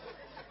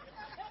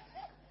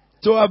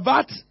 to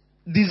avert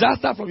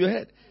disaster from your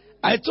head.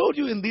 I told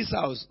you in this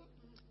house,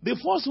 the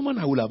first woman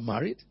I will have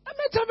married, I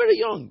met her very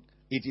young.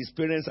 It is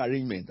parents'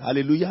 arrangement.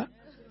 Hallelujah.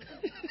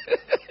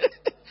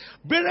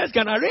 Parents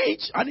can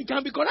arrange and it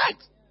can be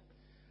correct.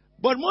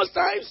 But most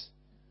times,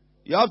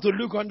 you have to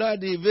look under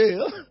the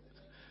veil.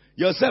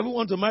 Yourself who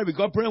want to marry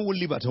because parents won't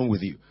live at home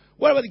with you.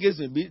 Whatever the case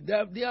may be,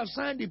 they have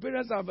signed, the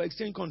parents have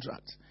exchanged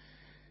contracts.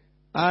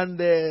 And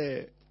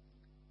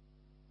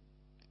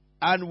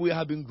we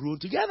have been grown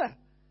together.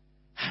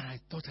 And I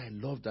thought I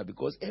loved her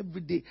because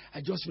every day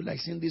I just feel like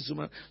seeing this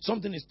woman.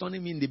 Something is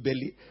turning me in the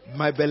belly,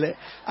 my belly.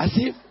 As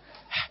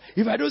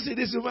if I don't see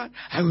this woman,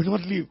 I will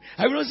not live.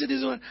 I will not see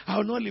this woman, I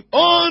will not live.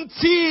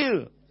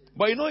 Until,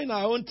 but you know, in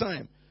our own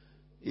time,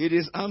 it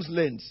is arm's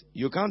length.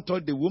 You can't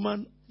touch the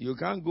woman. You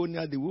can't go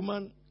near the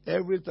woman.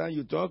 Every time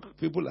you talk,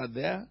 people are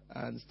there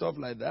and stuff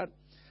like that.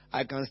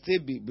 I can stay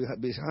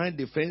behind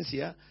the fence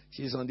here.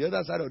 She's on the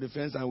other side of the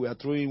fence and we are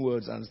throwing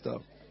words and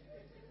stuff.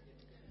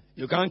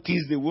 You can't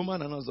kiss the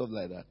woman and all stuff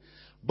like that.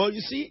 But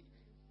you see,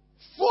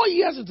 4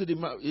 years into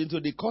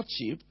the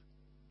courtship,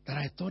 that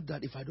I thought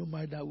that if I don't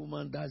marry that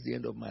woman, that's the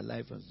end of my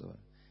life and so on.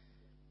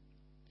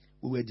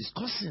 We were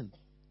discussing.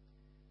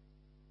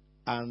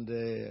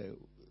 And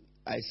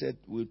I said,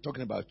 we were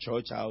talking about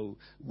church, how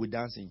we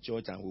dance in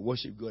church and we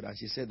worship God. And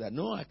she said that,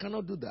 no, I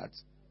cannot do that.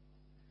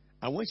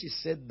 And when she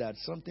said that,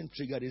 something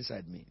triggered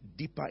inside me,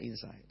 deeper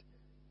inside.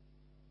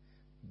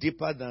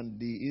 Deeper than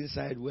the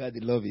inside where the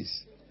love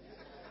is.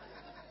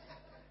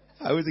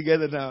 Are we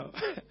together now?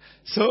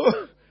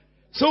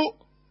 So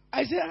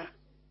I said,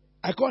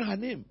 I called her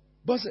name.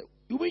 But said,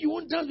 you mean you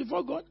won't dance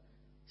before God?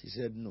 She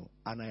said, no.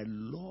 And I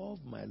love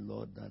my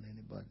Lord than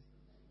anybody.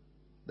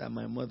 Than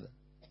my mother.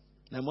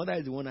 My mother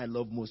is the one I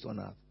love most on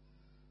earth.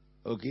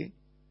 Okay?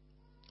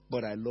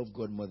 But I love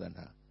God more than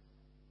her.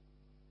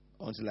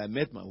 Until I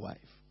met my wife.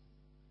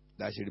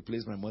 That she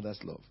replaced my mother's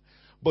love.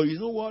 But you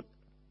know what?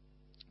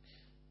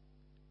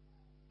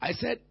 I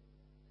said,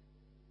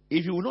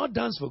 if you will not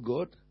dance for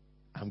God,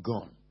 I'm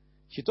gone.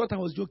 She thought I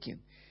was joking.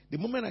 The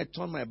moment I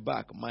turned my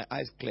back, my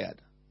eyes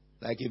cleared.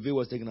 Like a veil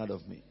was taken out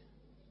of me.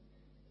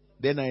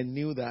 Then I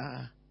knew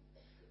that,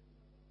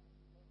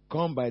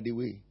 come by the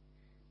way,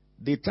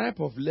 the type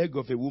of leg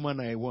of a woman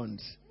I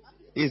want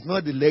is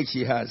not the leg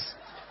she has.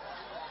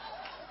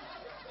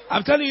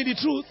 I'm telling you the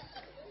truth.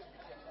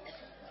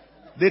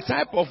 The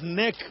type of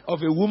neck of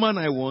a woman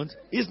I want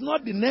is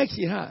not the neck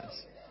she has.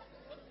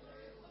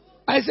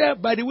 I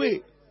said, by the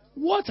way,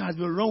 what has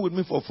been wrong with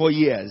me for 4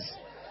 years?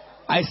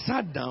 I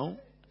sat down,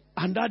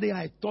 and that day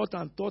I thought.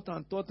 I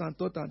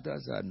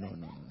said, no.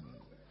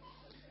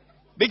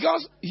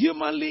 Because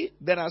humanly,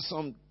 there are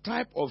some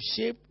type of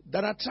shape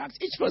that attracts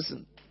each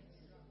person.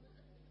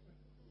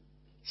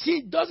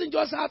 She doesn't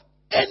just have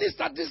any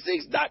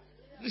statistics that...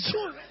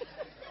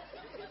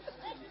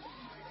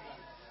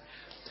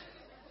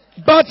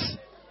 But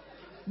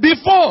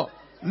before,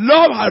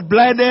 love had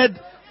blinded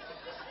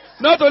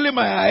Not only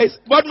my eyes,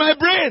 but my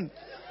brain.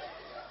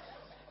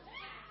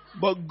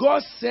 But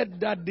God set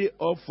that day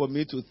up for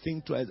me to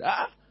think twice.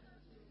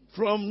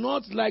 From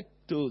not like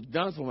to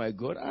dance for my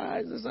God.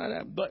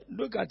 But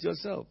look at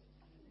yourself.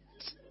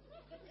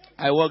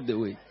 I walked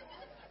away.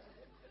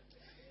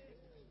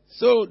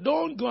 So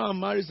don't go and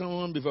marry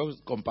someone before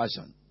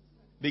compassion.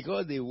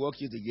 Because they walk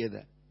you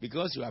together.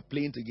 Because you are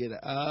playing together.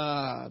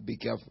 Be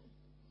careful.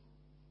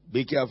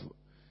 Be careful.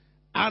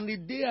 And the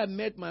day I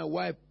met my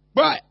wife,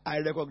 but I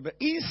recognized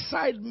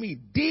inside me,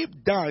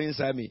 deep down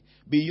inside me,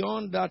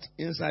 beyond that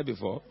inside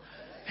before,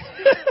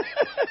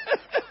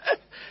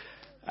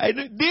 I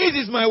knew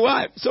this is my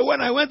wife. So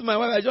when I went to my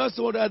wife, I just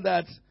told her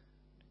that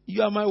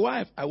you are my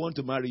wife. I want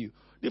to marry you.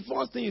 The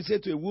first thing you say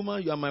to a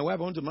woman, you are my wife,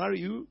 I want to marry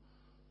you.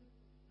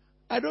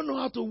 I don't know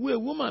how to woo a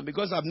woman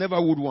because I've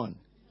never wooed one.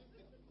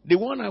 The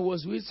one I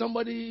was with,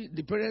 somebody,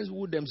 the parents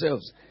wooed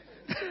themselves.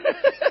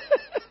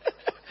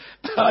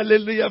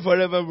 Hallelujah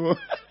forevermore.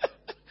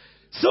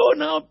 So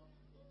now,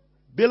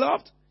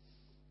 beloved,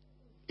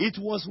 it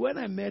was when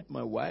I met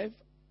my wife,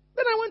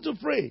 then I went to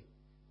pray.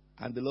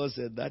 And the Lord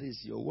said, that is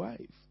your wife.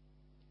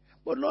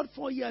 But Lord,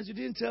 4 years, you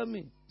didn't tell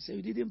me. He said,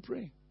 you didn't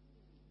pray.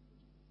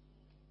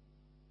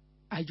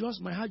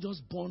 My heart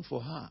just burned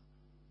for her.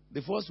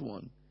 The first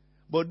one.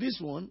 But this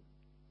one,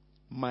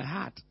 my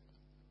heart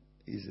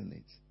is in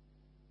it.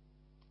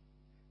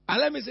 And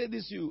let me say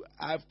this to you.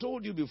 I've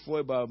told you before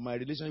about my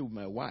relationship with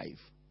my wife.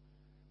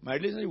 My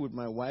relationship with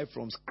my wife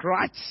from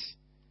scratch,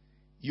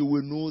 you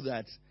will know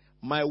that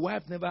my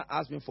wife never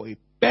asked me for a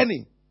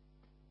penny.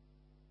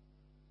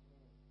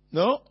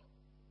 No?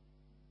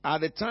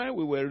 At the time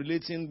we were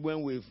relating,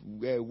 when we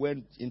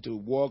went into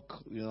work,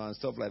 and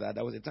stuff like that,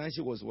 there was a time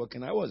she was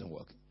working, I wasn't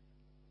working.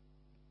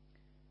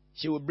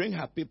 She would bring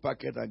her pay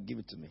packet and give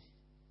it to me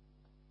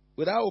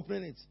without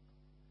opening it.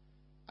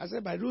 I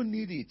said, but I don't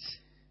need it.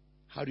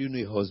 How do you know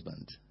a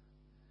husband?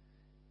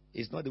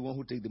 It's not the one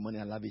who takes the money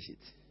and lavish it.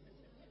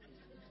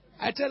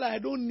 I tell her I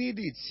don't need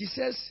it. She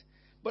says,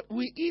 but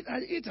I eat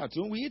at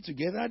home, we eat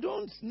together. I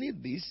don't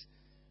need this.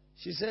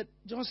 She said,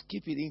 just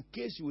keep it in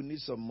case you will need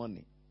some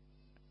money.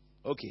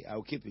 Okay,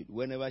 I'll keep it.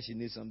 Whenever she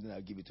needs something,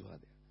 I'll give it to her.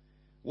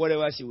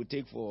 Whatever she would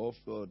take for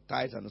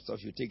tithes and stuff,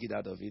 she'll take it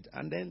out of it.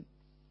 And then,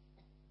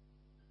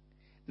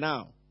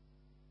 now,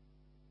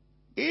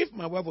 if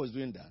my wife was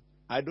doing that,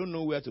 I don't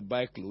know where to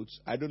buy clothes.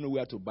 I don't know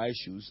where to buy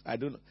shoes. I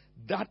don't know.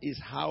 That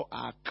is how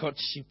our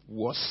courtship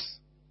was.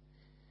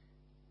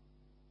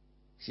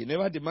 She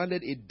never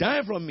demanded a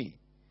dime from me.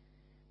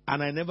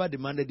 And I never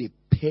demanded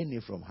a penny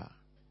from her.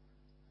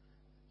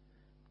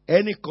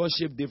 Any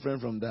courtship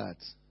different from that,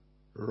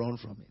 run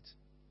from it.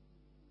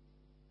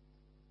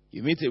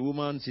 You meet a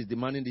woman, she's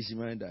demanding this, she's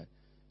demanding that.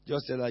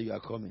 Just tell her you are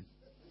coming.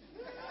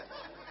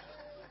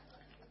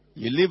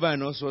 You leave her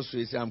in Oxford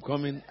Street, say, I'm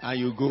coming, and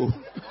you go.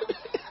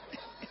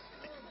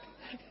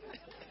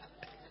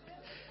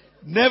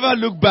 Never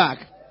look back.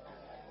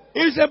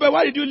 If you say, but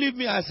why did you leave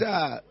me? I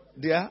say,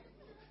 dear,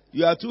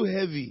 you are too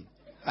heavy.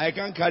 I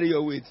can't carry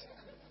your weight.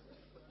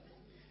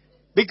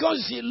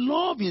 Because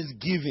love is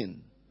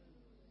giving.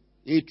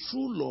 A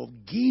true love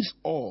gives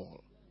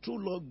all. True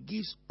love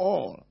gives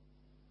all.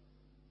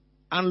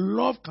 And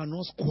love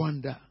cannot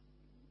squander.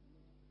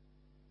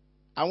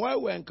 And while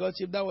we were in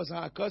courtship, that was how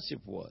our courtship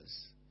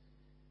was.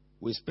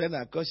 We spent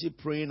our courtship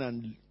praying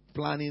and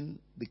planning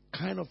the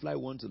kind of life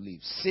we want to live.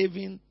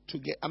 Saving to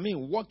get,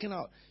 working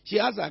out. She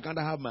has her account,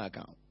 I have my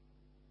account.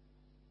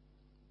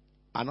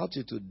 And up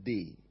to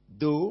today,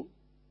 though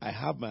I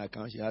have my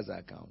account, she has her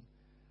account.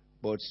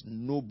 But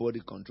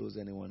nobody controls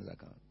anyone's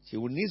account. She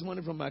will need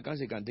money from my account,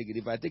 she can take it.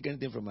 If I take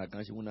anything from my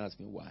account, she won't ask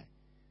me why.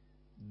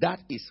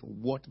 That is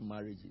what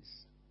marriage is.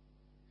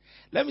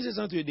 Let me say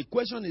something to you. The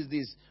question is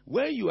this.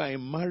 When you are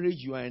in marriage,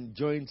 you are in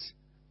joint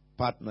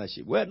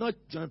partnership. Well, not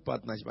joint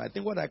partnership. I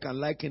think what I can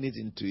liken it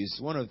into is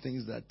one of the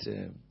things that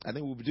I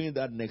think we'll be doing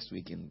that next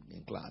week in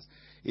class.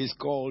 It's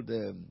called,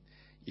 when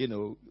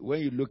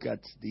you look at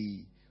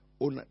the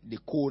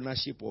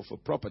co-ownership of a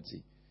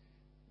property,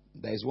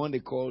 there is one they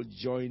call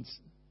joint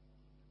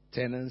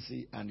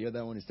tenancy, and the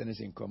other one is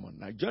tenancy in common.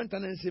 Now, joint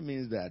tenancy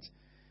means that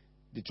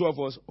the two of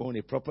us own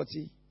a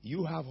property.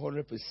 You have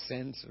 100%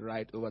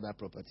 right over that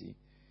property,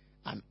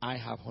 and I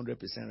have 100%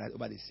 right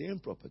over the same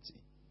property.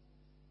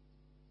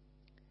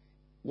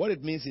 What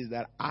it means is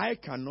that I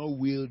cannot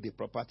will the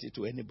property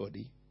to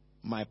anybody,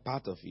 my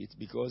part of it,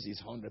 because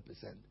it's 100%.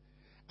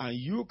 And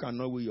you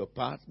cannot will your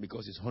part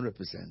because it's 100%.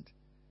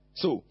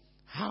 So,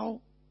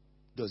 how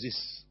does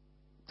this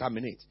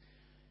terminate?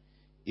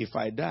 If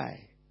I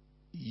die,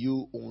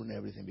 you own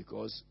everything,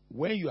 because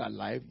when you are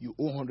alive, you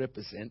own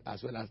 100%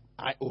 as well as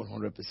I own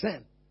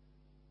 100%.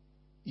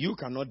 You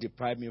cannot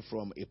deprive me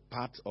from a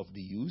part of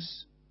the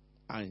use,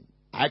 and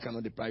I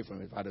cannot deprive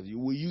from a part of you.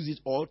 We use it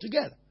all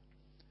together.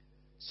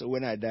 So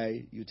when I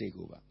die, you take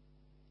over.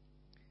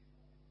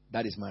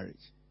 That is marriage.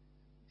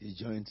 It's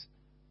joint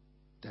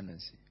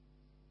tenancy.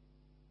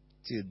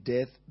 Till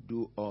death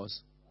do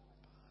us.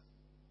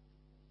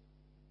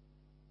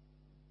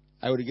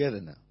 Are we together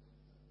now?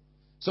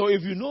 So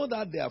if you know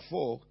that there are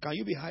 4, can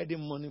you be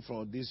hiding money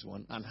from this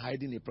one and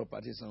hiding a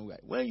property somewhere?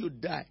 When you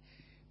die,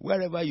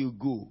 wherever you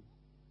go,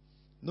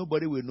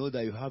 nobody will know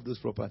that you have those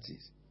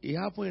properties. It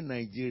happened in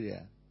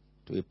Nigeria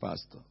to a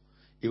pastor.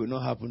 It will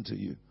not happen to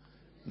you.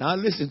 Now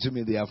listen to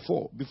me, there are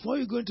 4. Before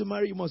you're going to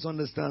marry, you must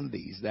understand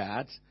this,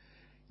 that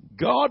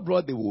God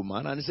brought the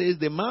woman and says,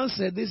 the man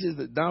said, this is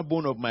the down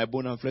bone of my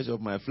bone and flesh of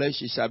my flesh.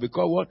 She shall be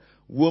called what?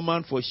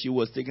 Woman, for she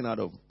was taken out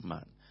of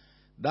man.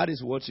 That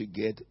is what you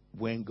get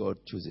when God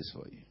chooses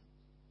for you.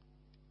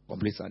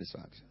 Complete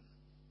satisfaction.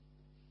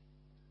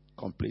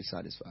 Complete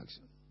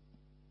satisfaction.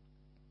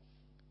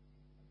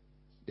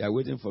 They are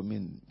waiting for me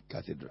in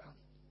cathedral.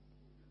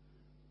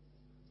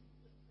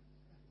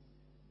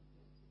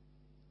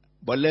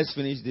 But let's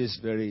finish this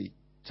very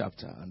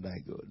chapter and I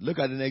go. Look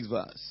at the next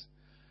verse.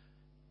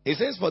 It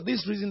says, for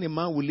this reason a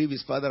man will leave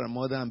his father and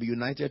mother and be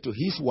united to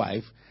his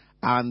wife,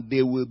 and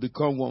they will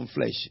become one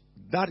flesh.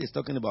 That is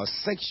talking about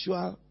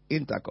sexual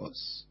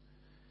intercourse.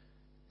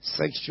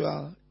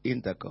 Sexual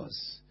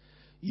intercourse.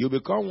 You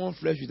become one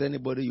flesh with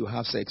anybody you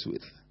have sex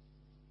with.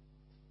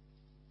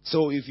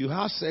 So if you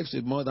have sex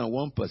with more than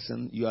one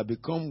person, you have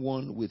become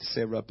one with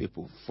several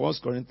people. 1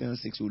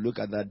 Corinthians 6, we'll look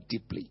at that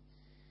deeply.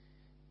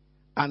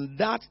 And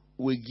that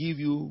will give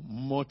you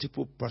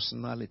multiple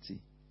personality.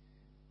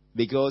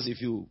 Because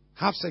if you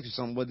have sex with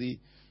somebody,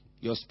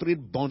 your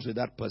spirit bonds with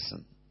that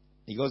person.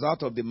 Because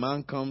out of the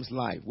man comes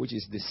life, which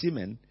is the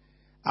semen.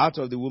 Out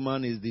of the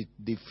woman is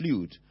the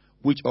fluid,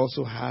 which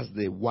also has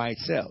the white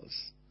cells.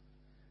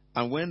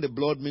 And when the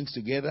blood mixes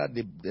together,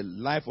 the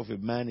life of a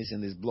man is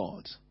in his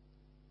blood.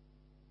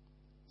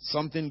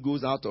 Something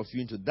goes out of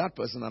you into that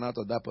person and out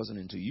of that person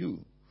into you.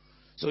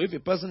 So if a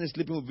person is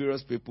sleeping with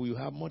various people, you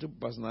have multiple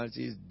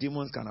personalities.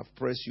 Demons can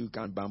oppress you,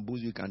 can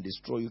bamboozle you, can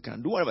destroy you,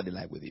 can do whatever they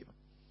like with you.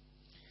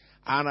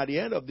 And at the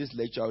end of this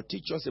lecture, I'll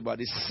teach us about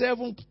the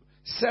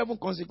seven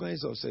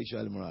consequences of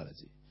sexual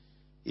immorality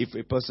if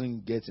a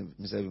person gets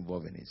himself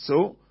involved in it.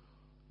 So,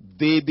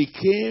 they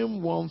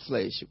became one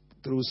flesh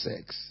through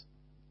sex.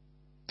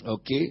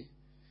 Okay?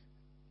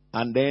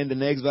 And then the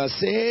next verse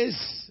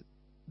says,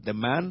 the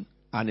man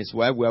and his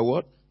wife were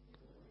what?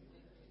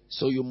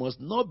 So you must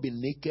not be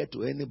naked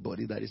to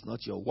anybody that is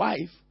not your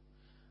wife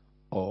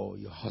or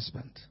your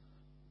husband.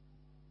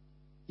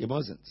 You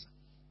mustn't.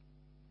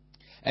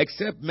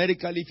 Except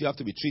medically, if you have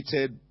to be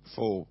treated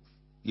for,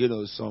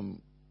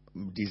 some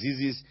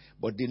diseases.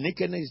 But the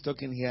nakedness he's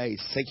talking here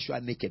is sexual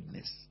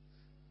nakedness.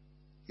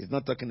 He's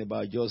not talking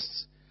about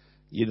just,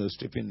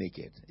 stripping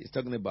naked. He's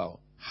talking about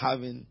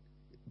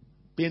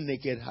being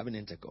naked, having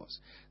intercourse.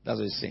 That's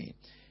what he's saying.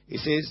 He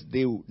says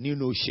they knew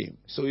no shame.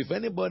 So if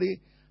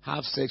anybody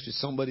have sex with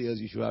somebody else,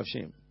 you should have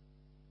shame.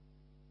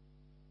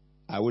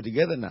 Are we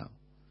together now?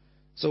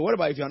 So what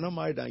about if you are not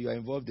married and you are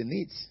involved in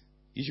it?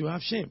 You should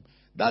have shame.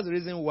 That's the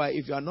reason why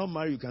if you are not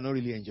married, you cannot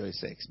really enjoy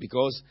sex.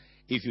 Because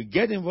if you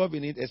get involved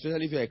in it,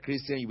 especially if you're a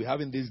Christian, you'll be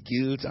having this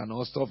guilt and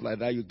all stuff like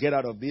that. You get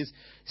out of this,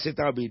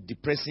 Satan will be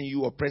depressing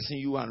you, oppressing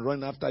you, and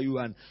running after you,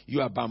 and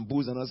you are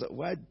bamboozled. And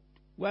all.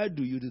 Why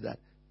do you do that?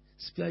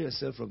 Spare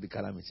yourself from the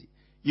calamity.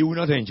 You will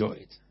not enjoy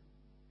it.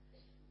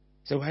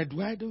 So why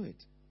do I do it?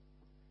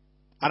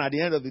 And at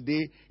the end of the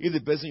day, if the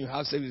person you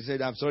have sex with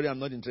said, I'm sorry, I'm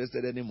not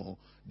interested anymore,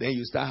 then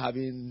you start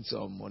having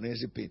some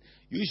unnecessary pain.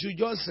 You should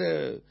just,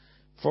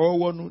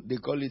 forward, they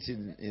call it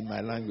in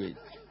my language.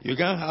 You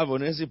can't have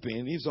unnecessary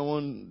pain. If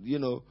someone, you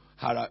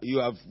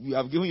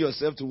have given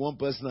yourself to one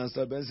person and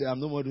start and say,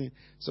 I'm no more doing.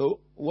 So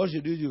what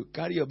should you do?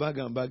 Carry your bag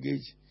and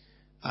baggage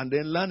and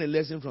then learn a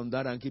lesson from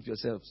that and keep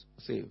yourself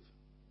safe.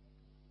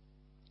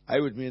 Are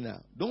you with me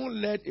now?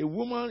 Don't let a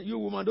woman,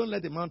 don't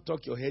let a man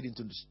talk your head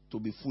into to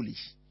be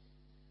foolish.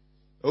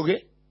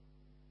 Okay?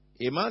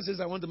 A man says,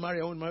 I want to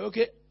marry.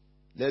 Okay,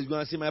 let's go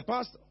and see my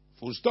pastor.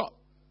 Full stop.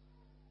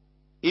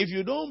 If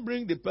you don't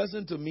bring the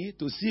person to me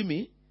to see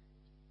me,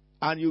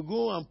 and you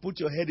go and put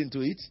your head into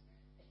it,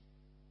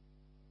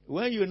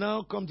 when you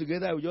now come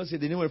together, I will just say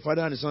the name of the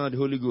Father and the Son and the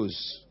Holy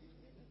Ghost.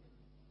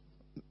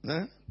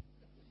 Huh?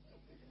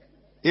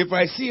 If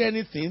I see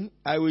anything,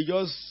 I will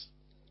just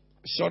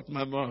shut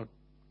my mouth.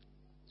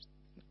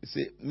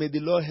 Say, may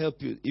the Lord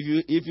help you.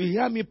 If you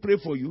hear me pray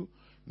for you,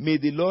 may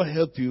the Lord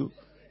help you.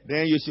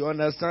 Then you should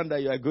understand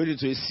that you are going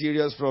into a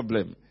serious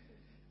problem.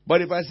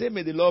 But if I say,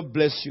 may the Lord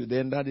bless you,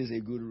 then that is a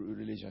good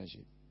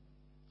relationship.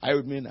 I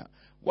would mean that.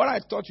 What I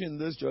taught you in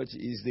this church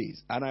is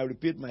this, and I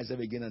repeat myself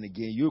again and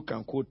again. You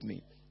can quote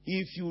me.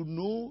 If you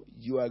know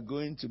you are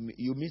going to,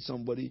 you meet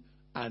somebody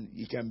and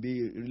it can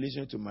be a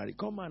relation to marry,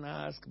 come and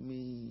ask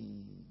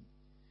me.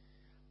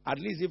 At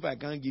least if I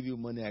can't give you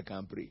money, I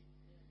can pray.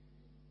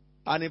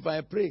 And if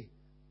I pray,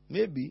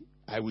 maybe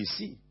I will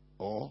see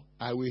or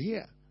I will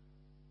hear.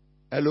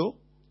 Hello?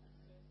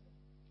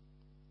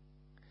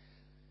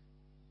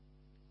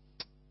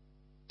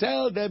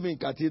 Tell them in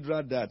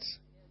cathedral that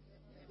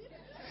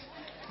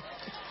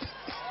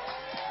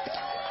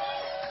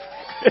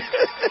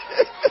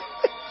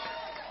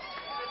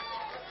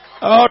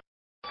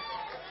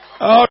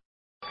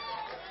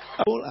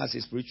as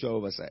a spiritual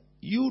oversight,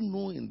 you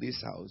know in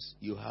this house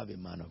you have a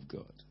man of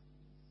God.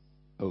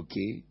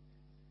 Okay?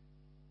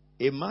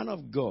 A man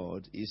of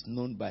God is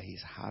known by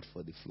his heart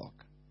for the flock.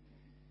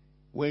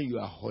 When you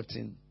are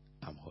hurting,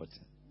 I'm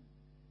hurting.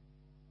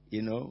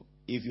 You know,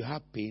 if you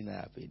have pain,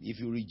 I have pain.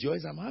 If you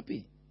rejoice, I'm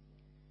happy.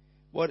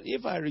 But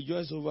if I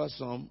rejoice over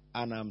some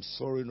and I'm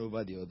sorrowing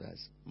over the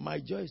others,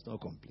 my joy is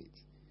not complete.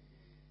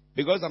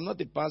 Because I'm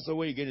not a pastor.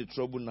 When you get in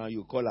trouble now,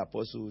 you call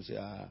apostle, say,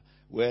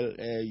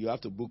 you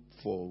have to book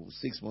for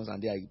 6 months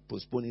and they are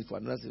postponing for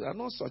another 6. I'm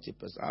not such a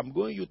person. I'm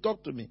going, you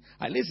talk to me.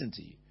 I listen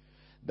to you.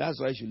 That's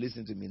why you should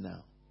listen to me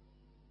now.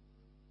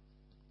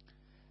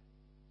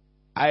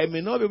 I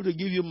may not be able to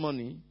give you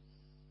money,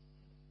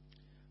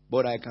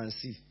 but I can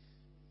see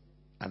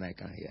and I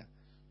can hear.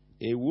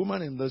 A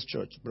woman in this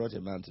church brought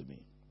a man to me.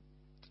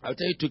 I'll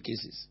tell you 2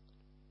 cases.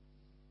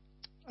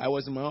 I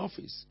was in my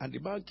office, and the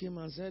man came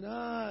and said,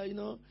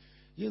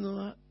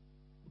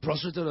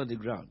 prostrated on the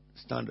ground,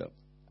 stand up.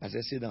 I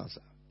said, sit down,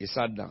 sir. He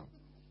sat down.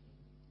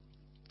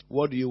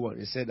 What do you want?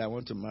 He said, I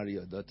want to marry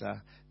your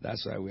daughter.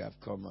 That's why we have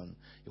come. And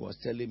he was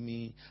telling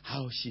me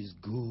how she's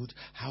good,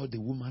 how the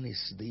woman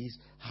is this,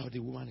 how the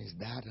woman is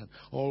that, and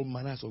all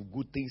manners of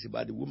good things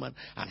about the woman,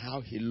 and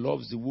how he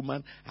loves the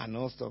woman, and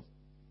all stuff.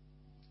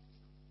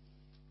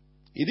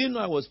 He didn't know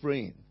I was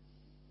praying.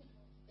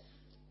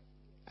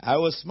 I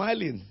was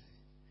smiling,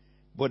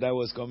 but I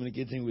was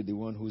communicating with the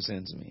one who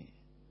sent me.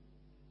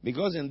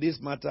 Because in this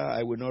matter,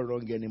 I will not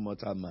wrong any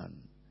mortal man.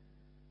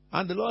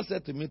 And the Lord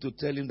said to me to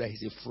tell him that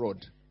he's a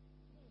fraud.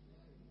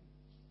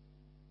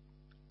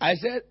 I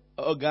said,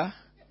 Oga,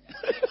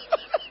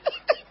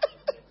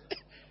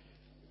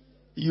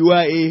 you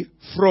are a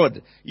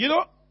fraud. You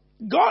know,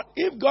 God,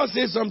 if God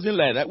says something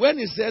like that, when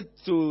he said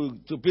to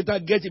Peter,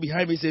 get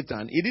behind me,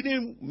 Satan, he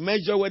didn't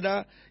measure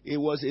whether it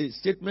was a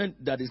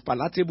statement that is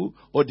palatable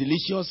or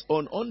delicious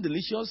or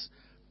undelicious.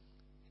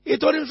 He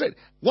told him straight.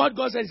 What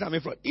God said is, I'm a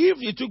fraud. If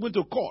he took me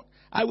to court,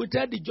 I will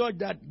tell the judge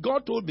that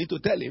God told me to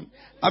tell him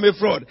I'm a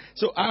fraud.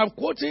 So I am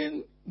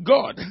quoting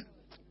God.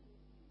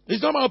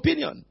 It's not my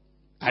opinion.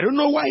 I don't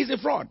know why he's a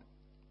fraud.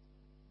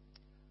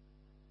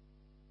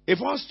 A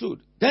fraud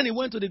stood. Then he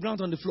went to the ground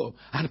on the floor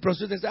and the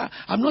prostitute said,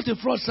 I'm not a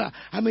fraud, sir.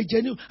 I'm a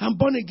genuine. I'm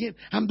born again.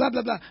 I'm blah,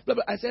 blah, blah, blah,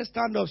 blah. I said,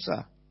 stand up,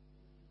 sir.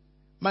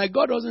 My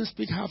God doesn't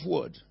speak half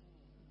word.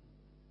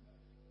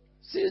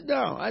 Sit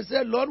down. I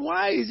said, Lord,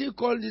 why is he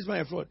calling this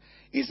man a fraud?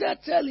 He said,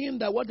 tell him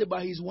that what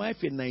about his wife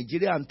in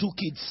Nigeria and 2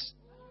 kids?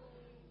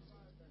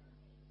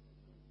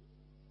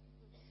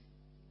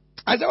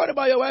 I said, what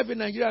about your wife in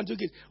Nigeria and 2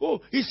 kids?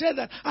 Oh, he said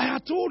that I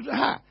had told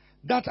her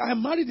that I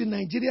am married in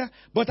Nigeria,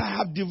 but I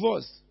have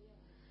divorced.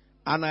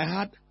 And I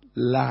had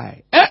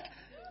lie.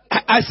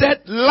 I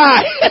said,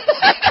 lie.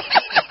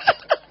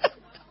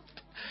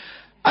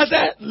 I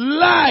said,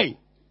 lie.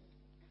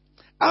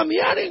 I'm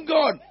hearing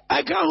God.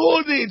 I can't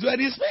hold it when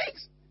he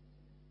speaks.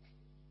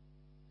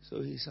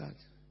 So he sat.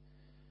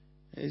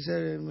 He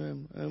said,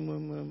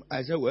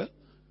 I said, well.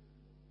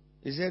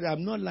 He said,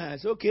 I'm not lying. I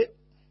said, okay.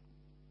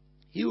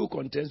 He who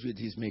contends with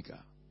his maker.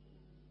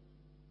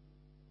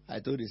 I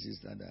told his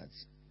sister that,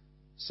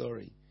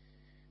 sorry.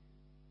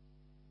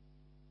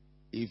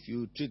 If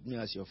you treat me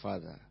as your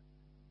father,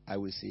 I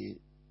will say,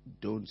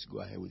 don't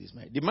go ahead with this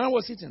man. The man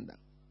was sitting down.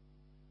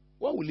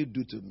 What will he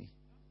do to me?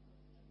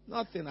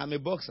 Nothing. I'm a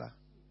boxer.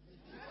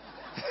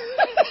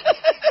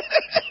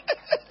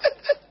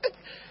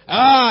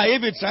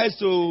 If he tries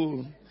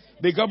to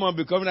become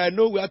unbecoming, I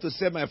know we have to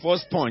send my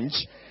first punch.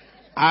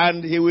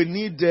 And he will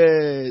need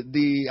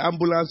the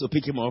ambulance to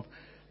pick him up.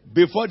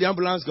 Before the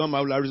ambulance comes, I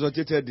will have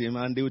resuscitated him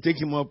and they will take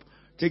him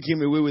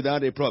away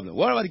without a problem.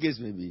 Whatever the case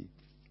may be.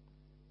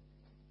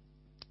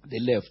 They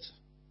left.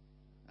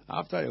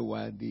 After a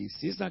while, the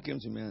sister came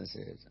to me and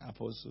said,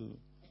 Apostle,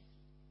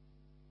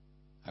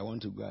 I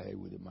want to go ahead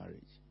with the marriage.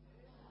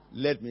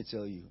 Let me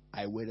tell you,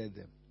 I wedded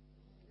them.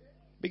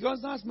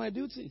 Because that's my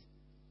duty.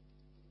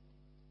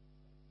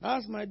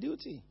 That's my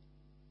duty.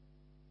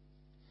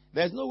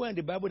 There's nowhere in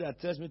the Bible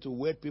that tells me to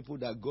wed people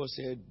that God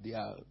said they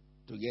are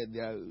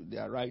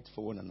right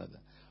for one another.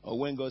 Or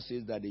when God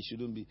says that they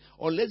shouldn't be.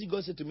 Unless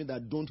God said to me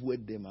that don't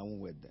wed them, I won't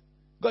wed them.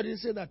 God didn't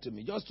say that to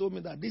me. Just told me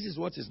that this is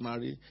what is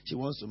married. She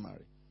wants to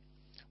marry.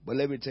 But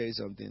let me tell you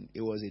something.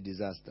 It was a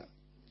disaster.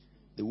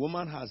 The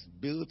woman has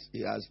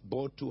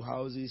bought 2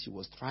 houses. She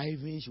was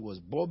thriving. She was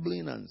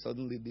bubbling. And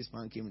suddenly this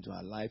man came into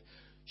her life.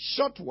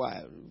 Short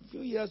while, a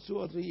few years, 2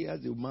 or 3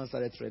 years, the man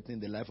started threatening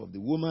the life of the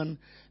woman.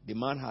 The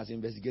man has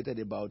investigated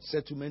about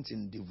settlements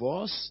in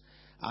divorce.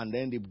 And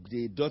then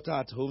the daughter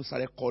at home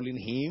started calling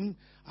him.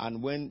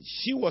 And when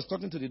she was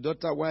talking to the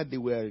daughter while they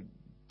were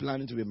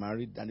planning to be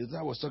married, and the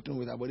daughter was talking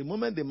with her, but the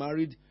moment they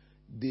married,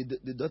 the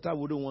daughter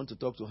wouldn't want to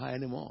talk to her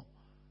anymore.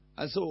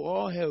 And so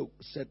all hell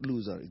set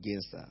loose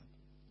against her.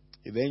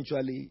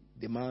 Eventually,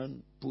 the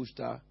man pushed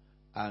her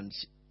and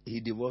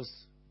he divorced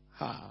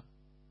her.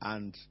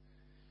 And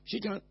she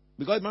can't,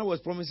 because the man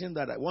was promising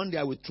that one day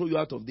I will throw you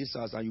out of this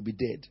house and you'll be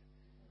dead.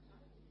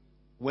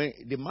 When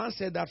the man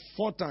said that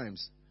 4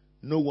 times,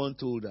 no one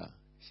told her.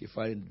 She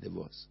filed the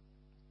divorce.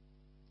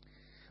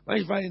 When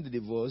she filed the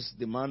divorce,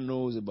 the man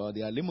knows about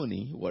the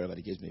alimony, whatever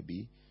the case may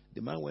be.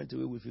 The man went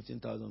away with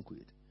 15,000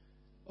 quid.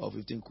 Or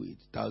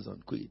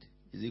 15,000 quid.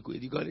 Is it,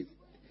 you call it?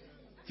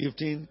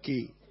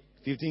 15K.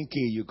 15K,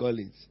 you call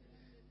it.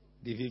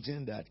 The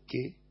 15 that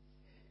K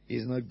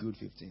is not good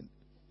 15.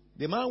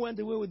 The man went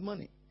away with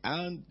money.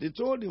 And they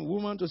told the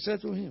woman to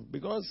settle him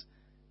because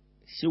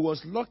she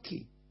was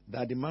lucky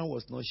that the man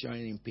was not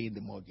sharing in paying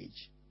the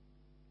mortgage.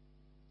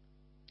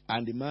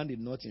 And the man did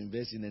not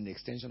invest in an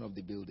extension of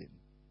the building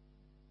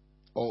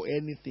or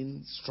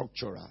anything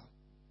structural.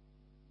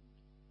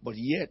 But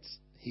yet,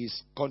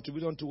 his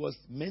contribution towards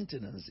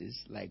maintenances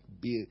like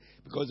bill,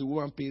 because the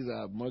woman pays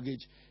a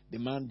mortgage, the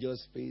man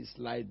just pays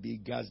light bill,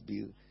 gas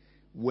bill.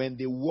 When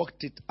they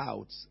worked it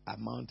out,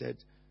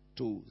 amounted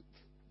to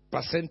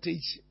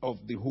percentage of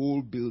the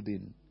whole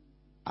building.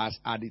 As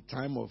at the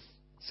time of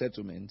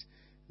settlement,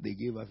 they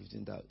gave her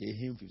 15,000,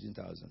 him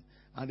 15,000,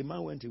 and the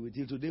man went away.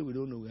 Till today, we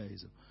don't know where he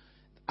is.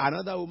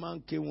 Another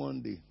woman came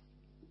one day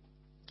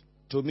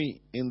to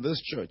me in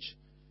this church,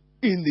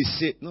 in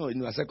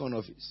the second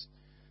office,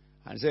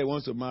 and said he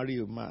wants to marry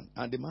a man,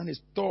 and the man is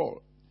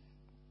tall.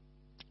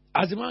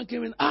 As the man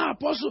came in,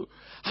 Apostle,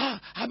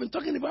 I've been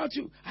talking about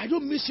you. I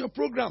don't miss your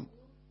program.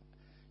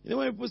 You know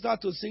when people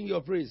start to sing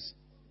your praise,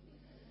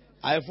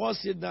 I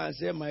first sit down and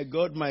say, my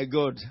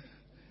God,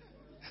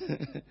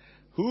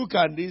 who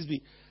can this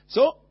be?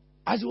 So,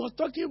 as he was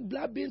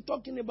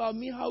talking about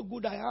me, how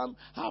good I am,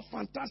 how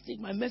fantastic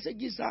my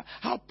messages are,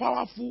 how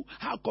powerful,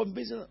 how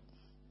convincing.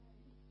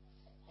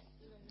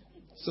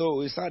 So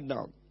we sat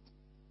down.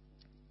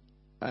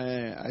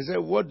 I said,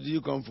 what do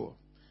you come for?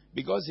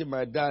 Because in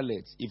my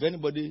dialect, if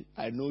anybody,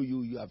 I know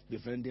you have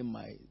befriended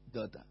my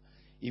daughter.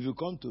 If you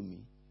come to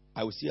me,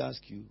 I will still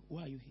ask you,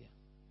 why are you here?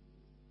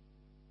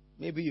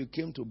 Maybe you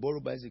came to borrow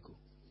bicycle.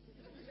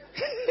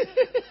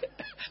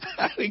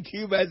 I will give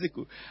you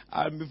bicycle.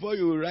 And before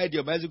you ride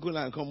your bicycle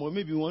and come, or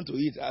maybe you want to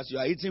eat. As you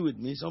are eating with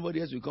me,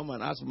 somebody else will come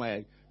and ask for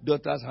my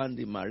daughter's hand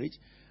in marriage.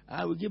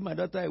 I will give my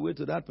daughter away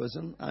to that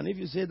person. And if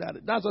you say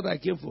that, that's what I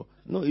came for.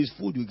 No, it's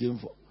food you came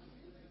for.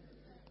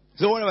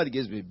 So whatever the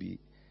case may be,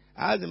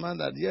 I asked the man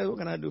that, what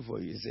can I do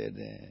for you? He said,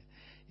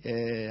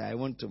 I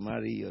want to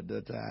marry your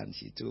daughter. And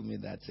she told me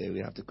that we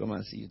have to come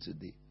and see you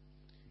today.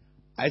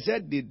 I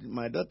said, did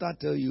my daughter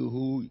tell you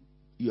who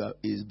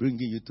is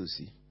bringing you to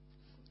see?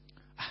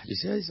 She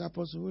said, it's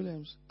Apostle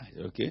Williams. I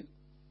said, okay.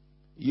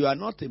 You are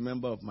not a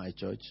member of my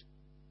church.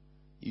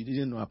 You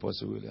didn't know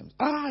Apostle Williams.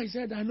 He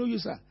said, I know you,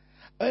 sir.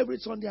 Every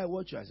Sunday I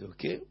watch you. I said,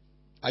 okay.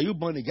 Are you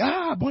born again?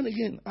 Born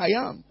again. I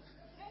am.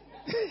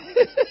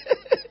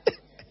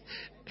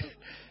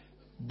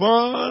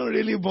 Born,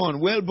 really born,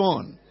 well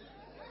born.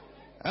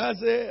 I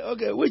say,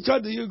 okay, which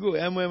church do you go?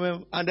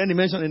 MMM. And then he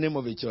mentioned the name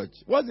of a church.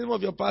 What's the name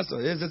of your pastor?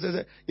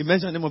 He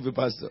mentioned the name of your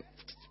pastor.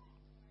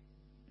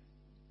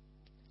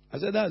 I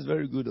said, that's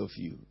very good of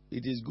you.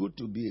 It is good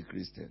to be a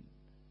Christian.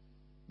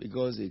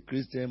 Because a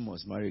Christian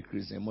must marry a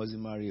Christian,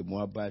 mustn't marry a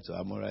Moabite or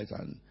Amorite.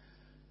 And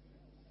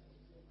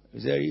he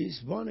said, he's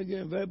born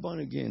again, very born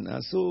again.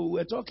 And so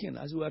we're talking.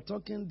 As we were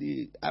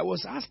talking, I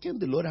was asking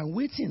the Lord, I'm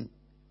waiting.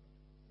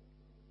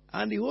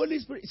 And the Holy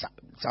Spirit,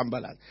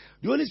 the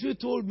Holy Spirit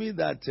told me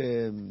that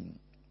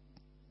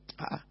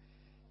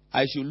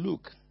I should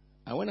look.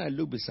 And when I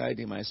looked beside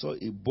him, I saw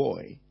a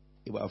boy,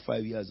 about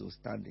 5 years old,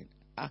 standing.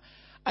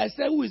 I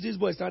said, who is this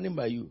boy standing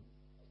by you?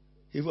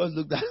 He first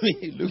looked at me.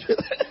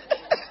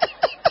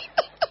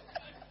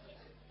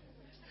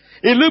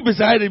 He looked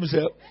beside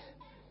himself.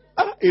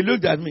 He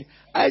looked at me.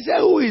 I said,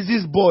 who is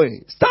this boy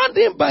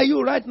standing by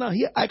you right now?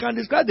 Here, I can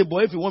describe the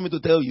boy if you want me to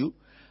tell you.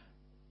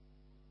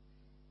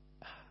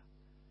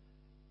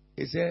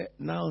 He said,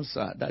 now,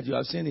 sir, that you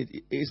have seen it,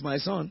 it's my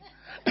son.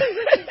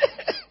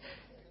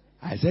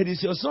 I said,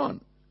 it's your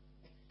son.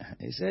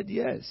 He said,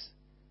 yes.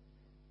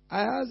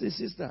 I asked his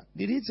sister,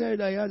 did he tell you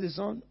that he has a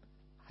son?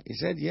 He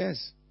said,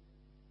 yes.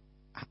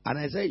 And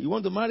I said, you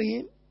want to marry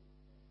him?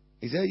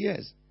 He said,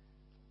 yes.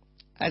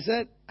 I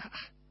said,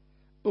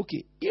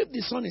 okay, if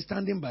the son is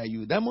standing by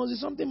you, there must be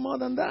something more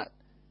than that.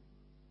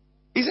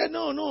 He said,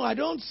 no, I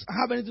don't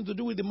have anything to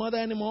do with the mother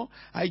anymore.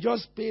 I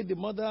just pay the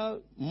mother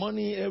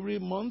money every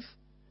month.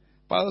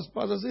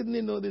 Pastor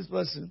Sidney know this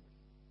person.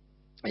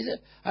 He said,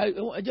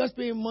 I just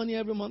pay him money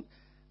every month.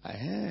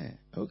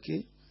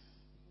 Okay.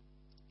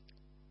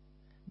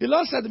 The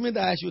Lord said to me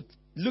that I should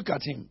look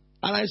at him.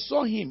 And I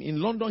saw him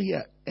in London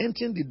here,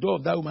 entering the door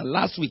of that woman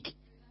last week.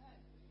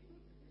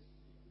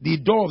 The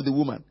door of the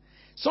woman.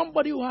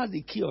 Somebody who has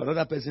the key of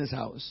another person's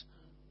house.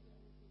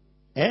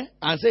 And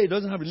say he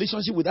doesn't have a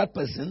relationship with that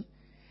person.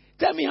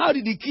 Tell me, how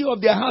did the key of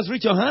their house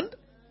reach your hand?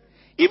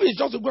 If it's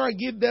just to go and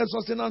give them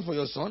sustenance for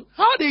your son,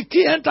 how did the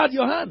key enter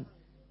your hand?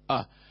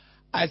 I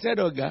said,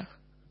 God.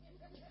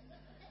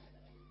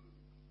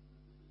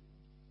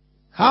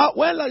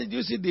 When did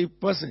you see the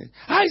person?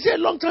 I said,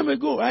 long time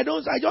ago. I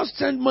just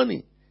sent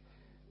money.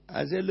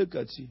 I said, look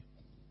at you.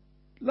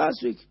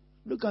 Last week,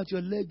 look at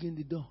your leg in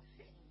the door.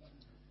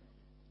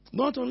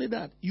 Not only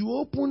that, you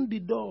opened the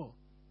door.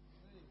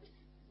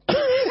 Do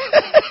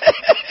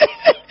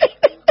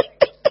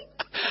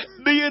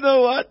you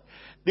know what?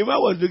 The man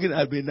was looking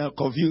at me now,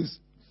 confused.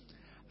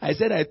 I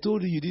said, I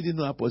told you didn't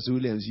know Apostle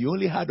Williams. You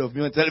only heard of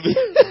me on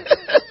television.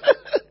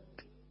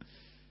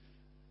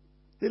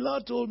 The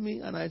Lord told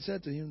me, and I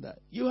said to him that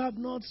you have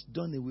not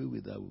done away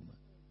with that woman.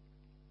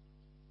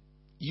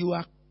 You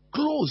are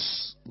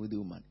close with the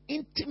woman.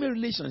 Intimate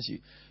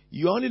relationship.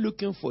 You're only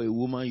looking for a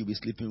woman you'll be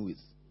sleeping with.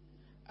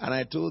 And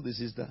I told the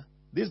sister,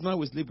 this man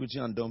will sleep with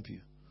you and dump you.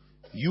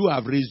 You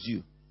have raised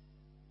you.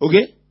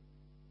 Okay?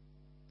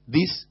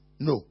 This,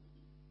 no.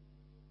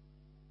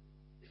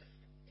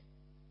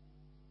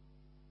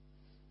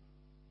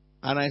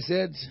 And I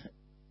said,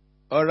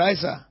 all right,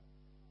 sir.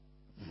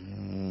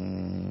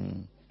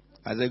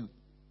 I said,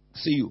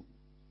 see you.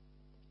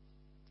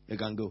 You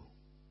can go.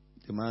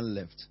 The man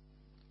left.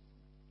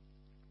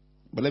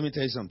 But let me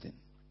tell you something.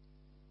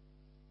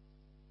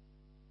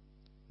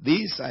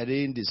 This I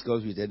didn't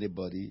discuss with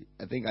anybody.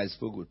 I think I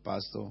spoke with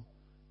Pastor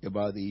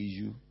about the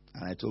issue.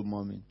 And I told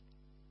Mommy.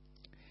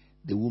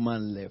 The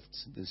woman left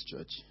this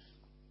church.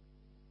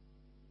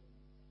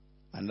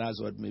 And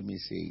that's what made me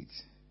say it.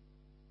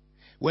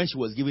 When she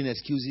was giving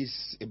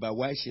excuses about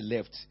why she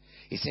left,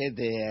 he said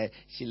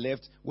she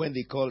left when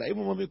they called her.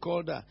 Even Mommy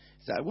called her.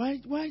 She said, why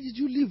did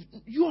you leave?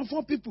 You are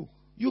 4 people.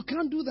 You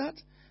can't do that.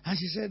 And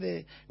she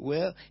said,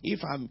 well,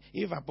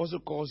 if Apostle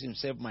calls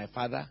himself my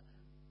father,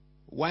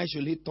 why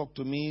should he talk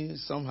to me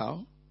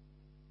somehow?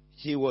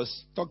 She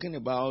was talk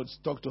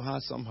to her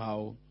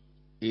somehow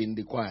in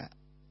the choir.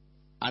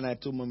 And I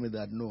told Mommy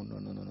that no.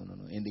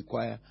 In the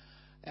choir,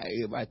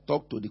 if I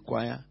talk to the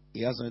choir,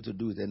 it has nothing to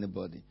do with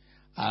anybody.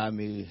 I am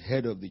a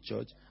head of the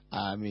church.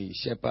 I am a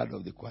shepherd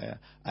of the choir.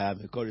 I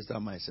am a chorister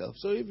myself.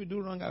 So if you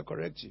do wrong, I'll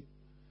correct you.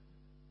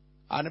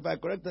 And if I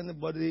correct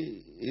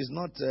anybody, it's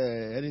not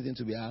anything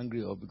to be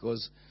angry of,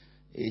 because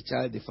a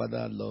child the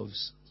father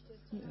loves.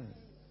 Yeah.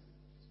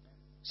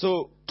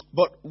 So,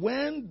 but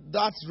when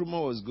that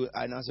rumor was good,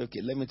 I now said, okay,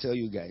 let me tell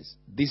you guys,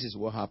 this is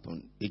what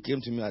happened. It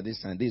came to me at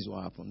this time, this is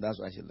what happened. That's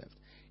why she left.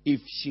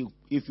 If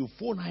you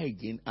phone her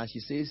again and she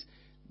says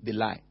the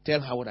lie,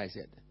 tell her what I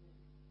said.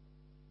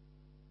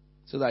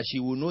 So that she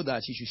will know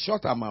that she should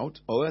shut her mouth,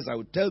 or else I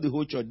will tell the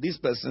whole church, this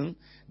person,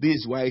 this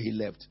is why he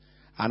left.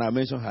 And I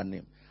mentioned her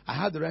name. I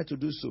had the right to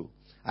do so.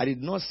 I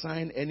did not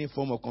sign any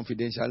form of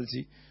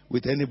confidentiality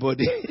with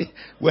anybody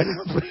when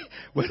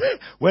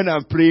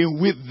I'm praying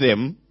with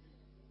them.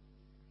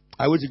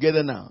 Are we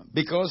together now?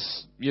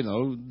 Because,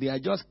 they are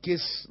just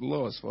case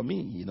laws for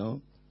me,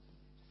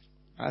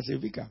 as a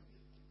vicar.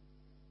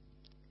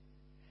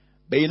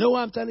 But you know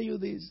why I'm telling you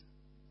this?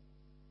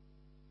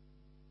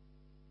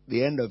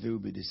 The end of it will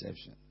be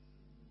deception.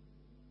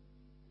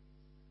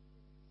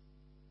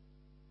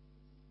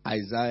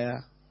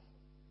 Isaiah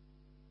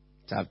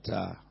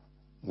chapter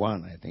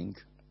 1, I think.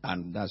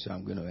 And that's where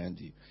I'm going to end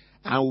you.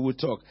 And we will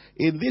talk.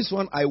 In this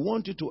one, I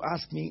want you to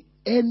ask me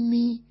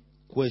any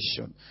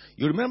question.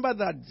 You remember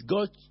that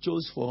God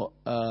chose for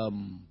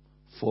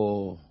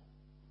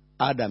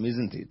Adam,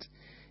 isn't it?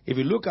 If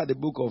you look at the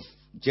book of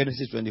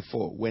Genesis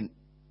 24, when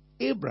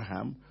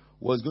Abraham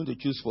was going to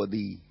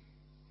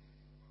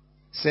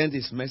send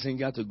his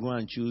messenger to go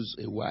and choose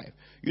a wife.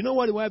 You know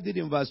what the wife did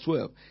in verse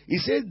 12? He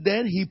said,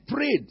 then he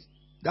prayed.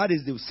 That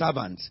is the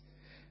servant.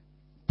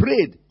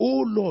 Prayed,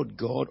 O Lord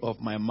God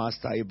of my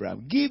master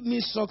Abraham, give me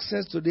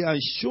success today and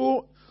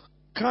show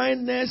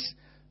kindness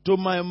to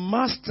my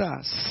master.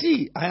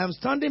 See, I am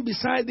standing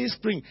beside this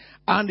spring,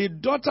 and the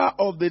daughter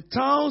of the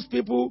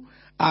townspeople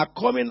are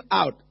coming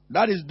out.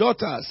 That is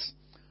daughters.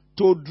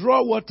 To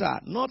draw water.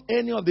 Not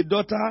any of the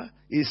daughter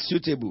is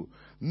suitable.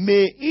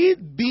 May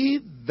it be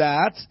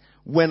that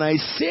when I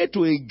say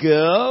to a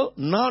girl,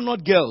 now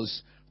not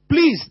girls,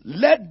 please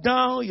let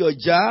down your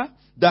jar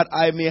that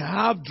I may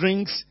have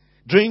drink,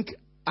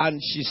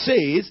 and she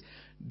says,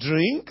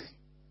 drink,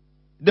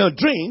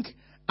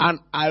 and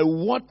I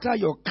water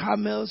your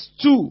camels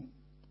too.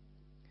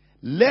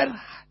 Let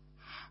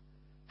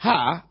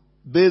her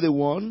be the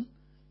one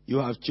you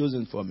have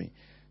chosen for me,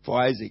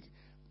 for Isaac.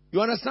 You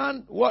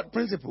understand what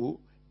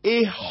principle?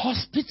 A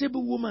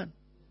hospitable woman.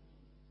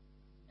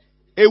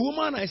 A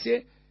woman, I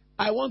say,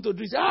 I want to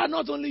drink.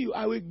 Not only you,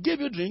 I will give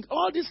you drink.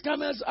 All these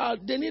camels,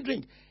 they need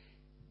drink.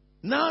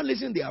 Now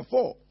listen,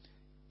 therefore,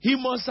 he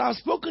must have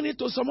spoken it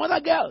to some other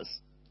girls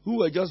who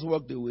were just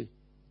walked away.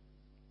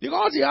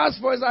 Because he asked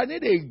for, I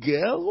need a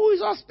girl who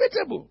is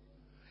hospitable.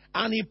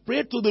 And he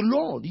prayed to the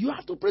Lord. You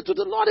have to pray to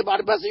the Lord about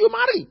the person you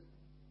marry.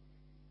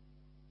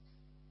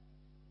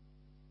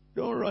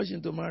 Don't rush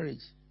into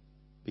marriage,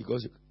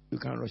 because you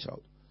can't rush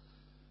out.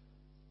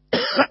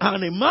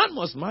 And a man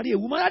must marry a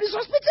woman that is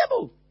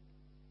hospitable.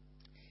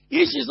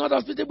 If she's not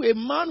hospitable, a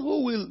man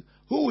who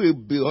will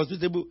be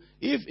hospitable.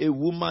 If a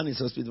woman is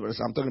hospitable,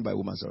 I'm talking about a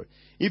woman, sorry.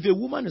 If a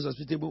woman is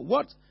hospitable,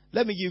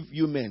 let me give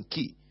you men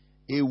key.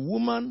 A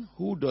woman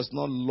who does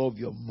not love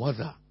your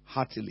mother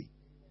heartily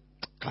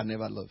can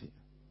never love you.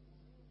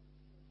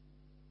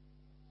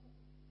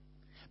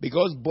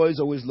 Because boys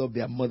always love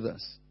their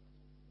mothers.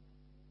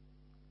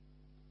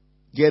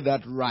 Get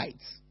that right.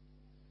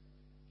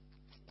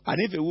 And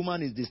if a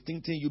woman is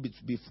distincting you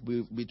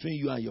between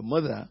you and your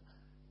mother,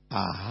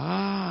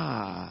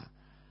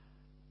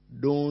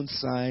 don't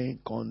sign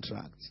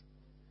contracts.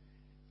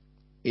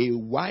 A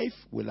wife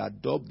will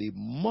adopt the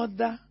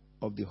mother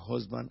of the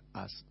husband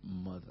as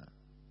mother.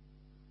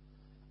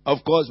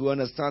 Of course, we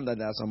understand that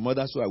there are some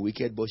mothers who are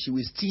wicked, but she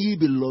will still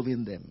be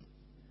loving them.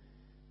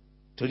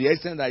 To the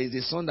extent that it's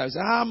the son that will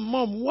say,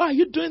 Mom, why are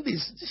you doing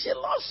this? She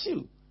loves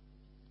you.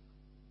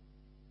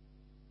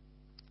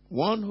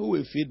 One who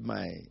will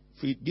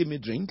give me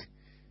drink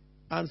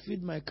and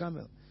feed my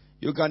camel.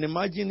 You can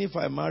imagine if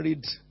I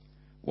married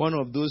one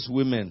of those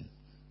women,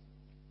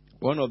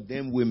 one of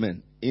them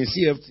women in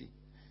CFT,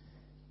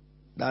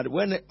 that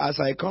as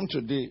I come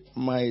today,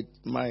 my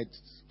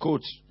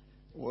coat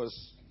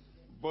was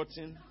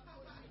buttoned,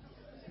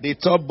 the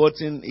top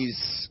button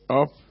is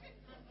up,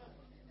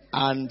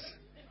 and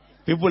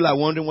people are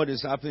wondering what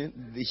is happening.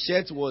 The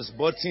shirt was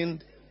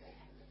buttoned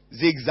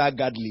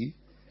zigzaggedly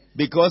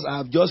because I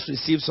have just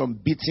received some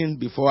beating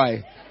before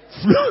I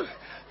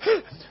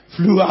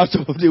flew out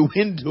of the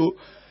window.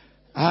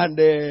 And,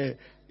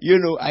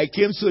 I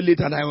came so late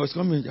and I was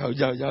coming,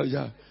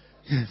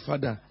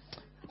 Father.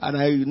 And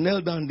I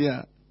knelt down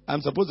there. I'm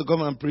supposed to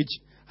come and preach.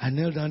 I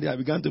knelt down there. I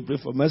began to pray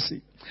for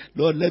mercy.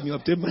 Lord, let me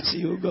obtain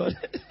mercy, oh God.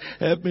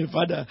 Help me,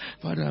 Father.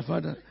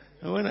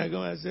 And when I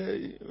come, I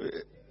say,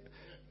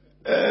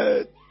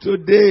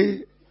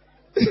 today,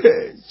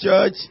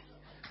 church,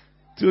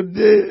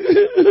 today.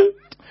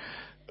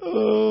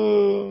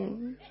 Oh,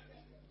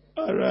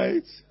 all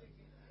right.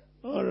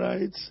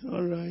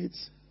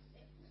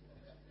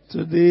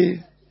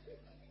 Today,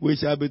 we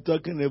shall be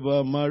talking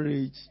about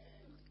marriage.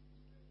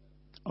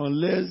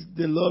 Unless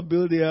the Lord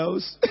build the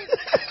house.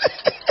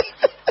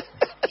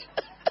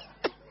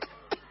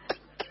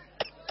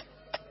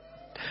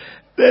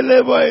 The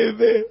labor in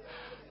vain.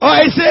 Oh,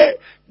 I say,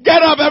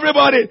 get up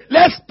everybody.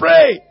 Let's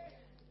pray.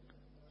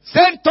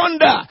 Send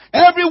thunder.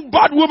 Every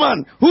bad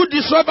woman who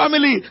destroy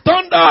family.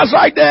 Thunder is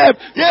right there.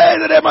 Yeah, in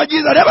the name of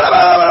Jesus.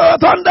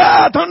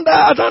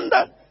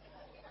 Thunder.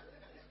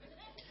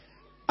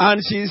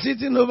 And she's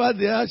sitting over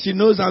there. She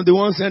knows I'm the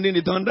one sending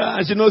the thunder.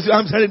 And she knows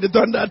I'm sending the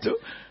thunder too.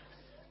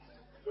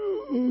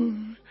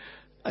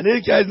 And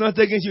if care is not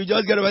taking, she will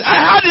just get away.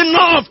 I had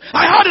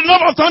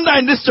enough of thunder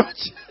in this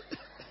church.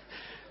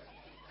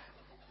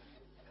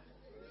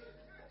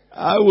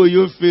 How will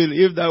you feel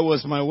if that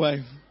was my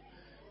wife?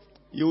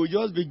 You will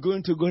just be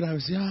going to God and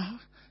say,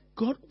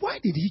 God, why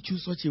did he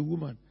choose such a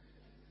woman?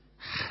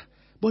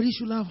 But he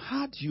should have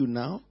had you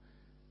now.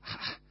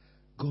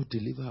 God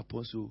deliver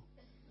Apostle.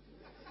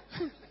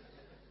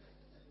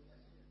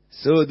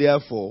 So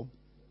therefore,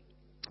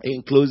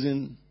 in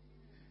closing,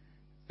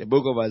 the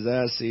book of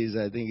Isaiah says,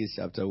 I think it's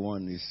chapter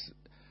 1, is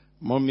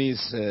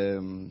Mommy's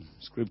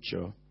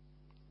scripture.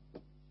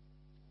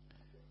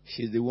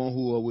 She's the one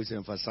who always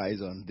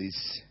emphasizes on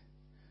this.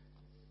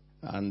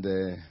 And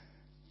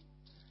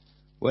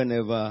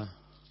whenever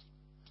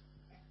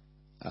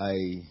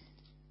I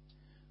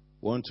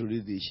want to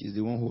read this, she's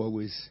the one who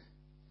always...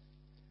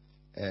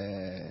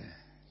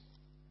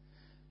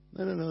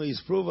 No,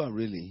 it's proverb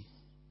really.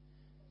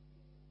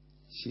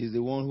 She's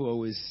the one who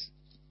always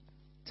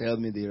tells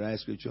me the right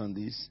scripture on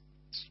this.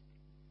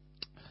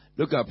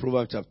 Look at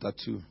Proverbs chapter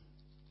 2.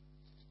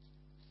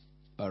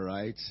 All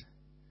right.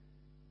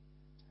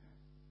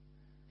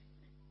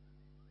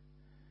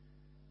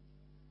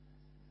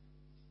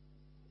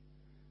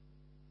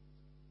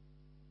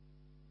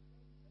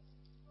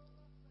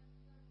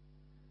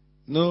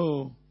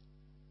 No.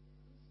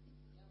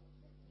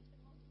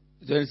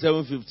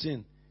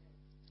 27:15.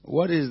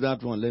 What is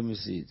that one? Let me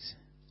see it.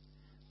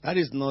 That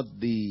is not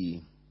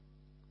the...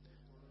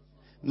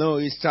 No,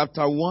 it's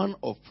chapter 1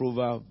 of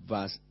Proverbs,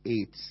 verse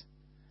 8.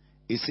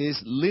 It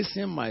says,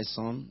 listen, my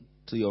son,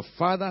 to your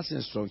father's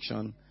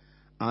instruction,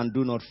 and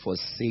do not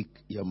forsake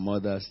your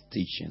mother's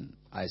teaching.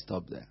 I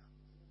stop there.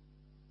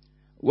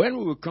 When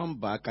we will come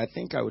back, I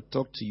think I will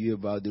talk to you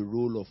about the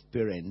role of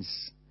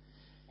parents.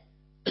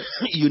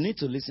 You need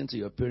to listen to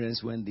your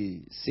parents when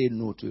they say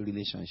no to a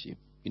relationship.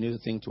 You need to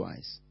think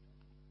twice.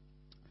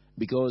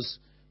 Because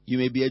you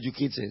may be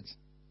educated.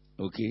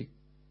 Okay?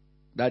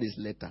 That is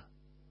later.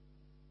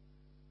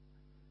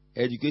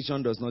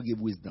 Education does not give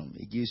wisdom.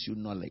 It gives you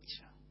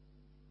knowledge.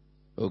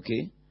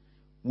 Okay?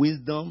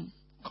 Wisdom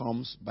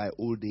comes by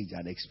old age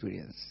and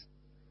experience.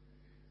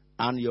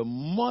 And your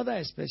mother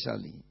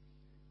especially,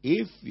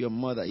 if you're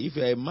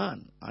a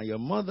man and your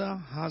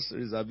mother has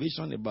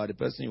reservation about the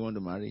person you want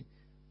to marry,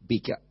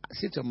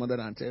 sit your mother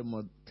and tell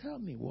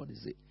me what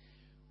is it.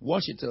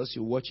 What she tells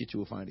you, watch it, you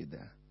will find it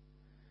there.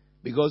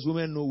 Because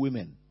women know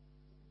women.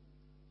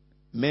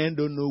 Men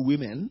don't know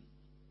women.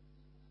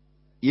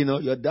 You know,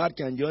 your dad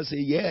can just say,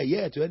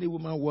 yeah, to any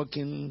woman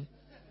walking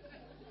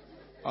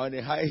on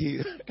a high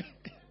heel.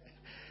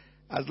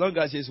 As long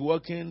as she's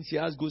walking, she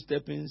has good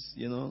steppings,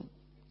 you know.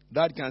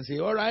 Dad can say,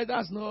 all right,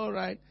 that's not all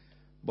right.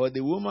 But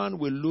the woman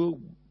will look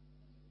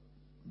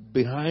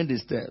behind the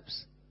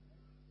steps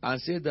and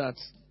say that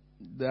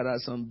there are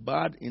some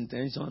bad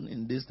intention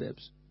in these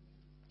steps.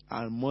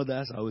 And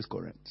mothers are always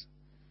correct.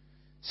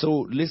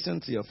 So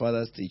listen to your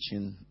father's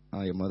teaching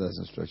and your mother's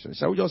instruction.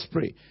 Shall we just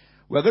pray?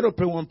 We're going to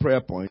pray one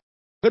prayer point.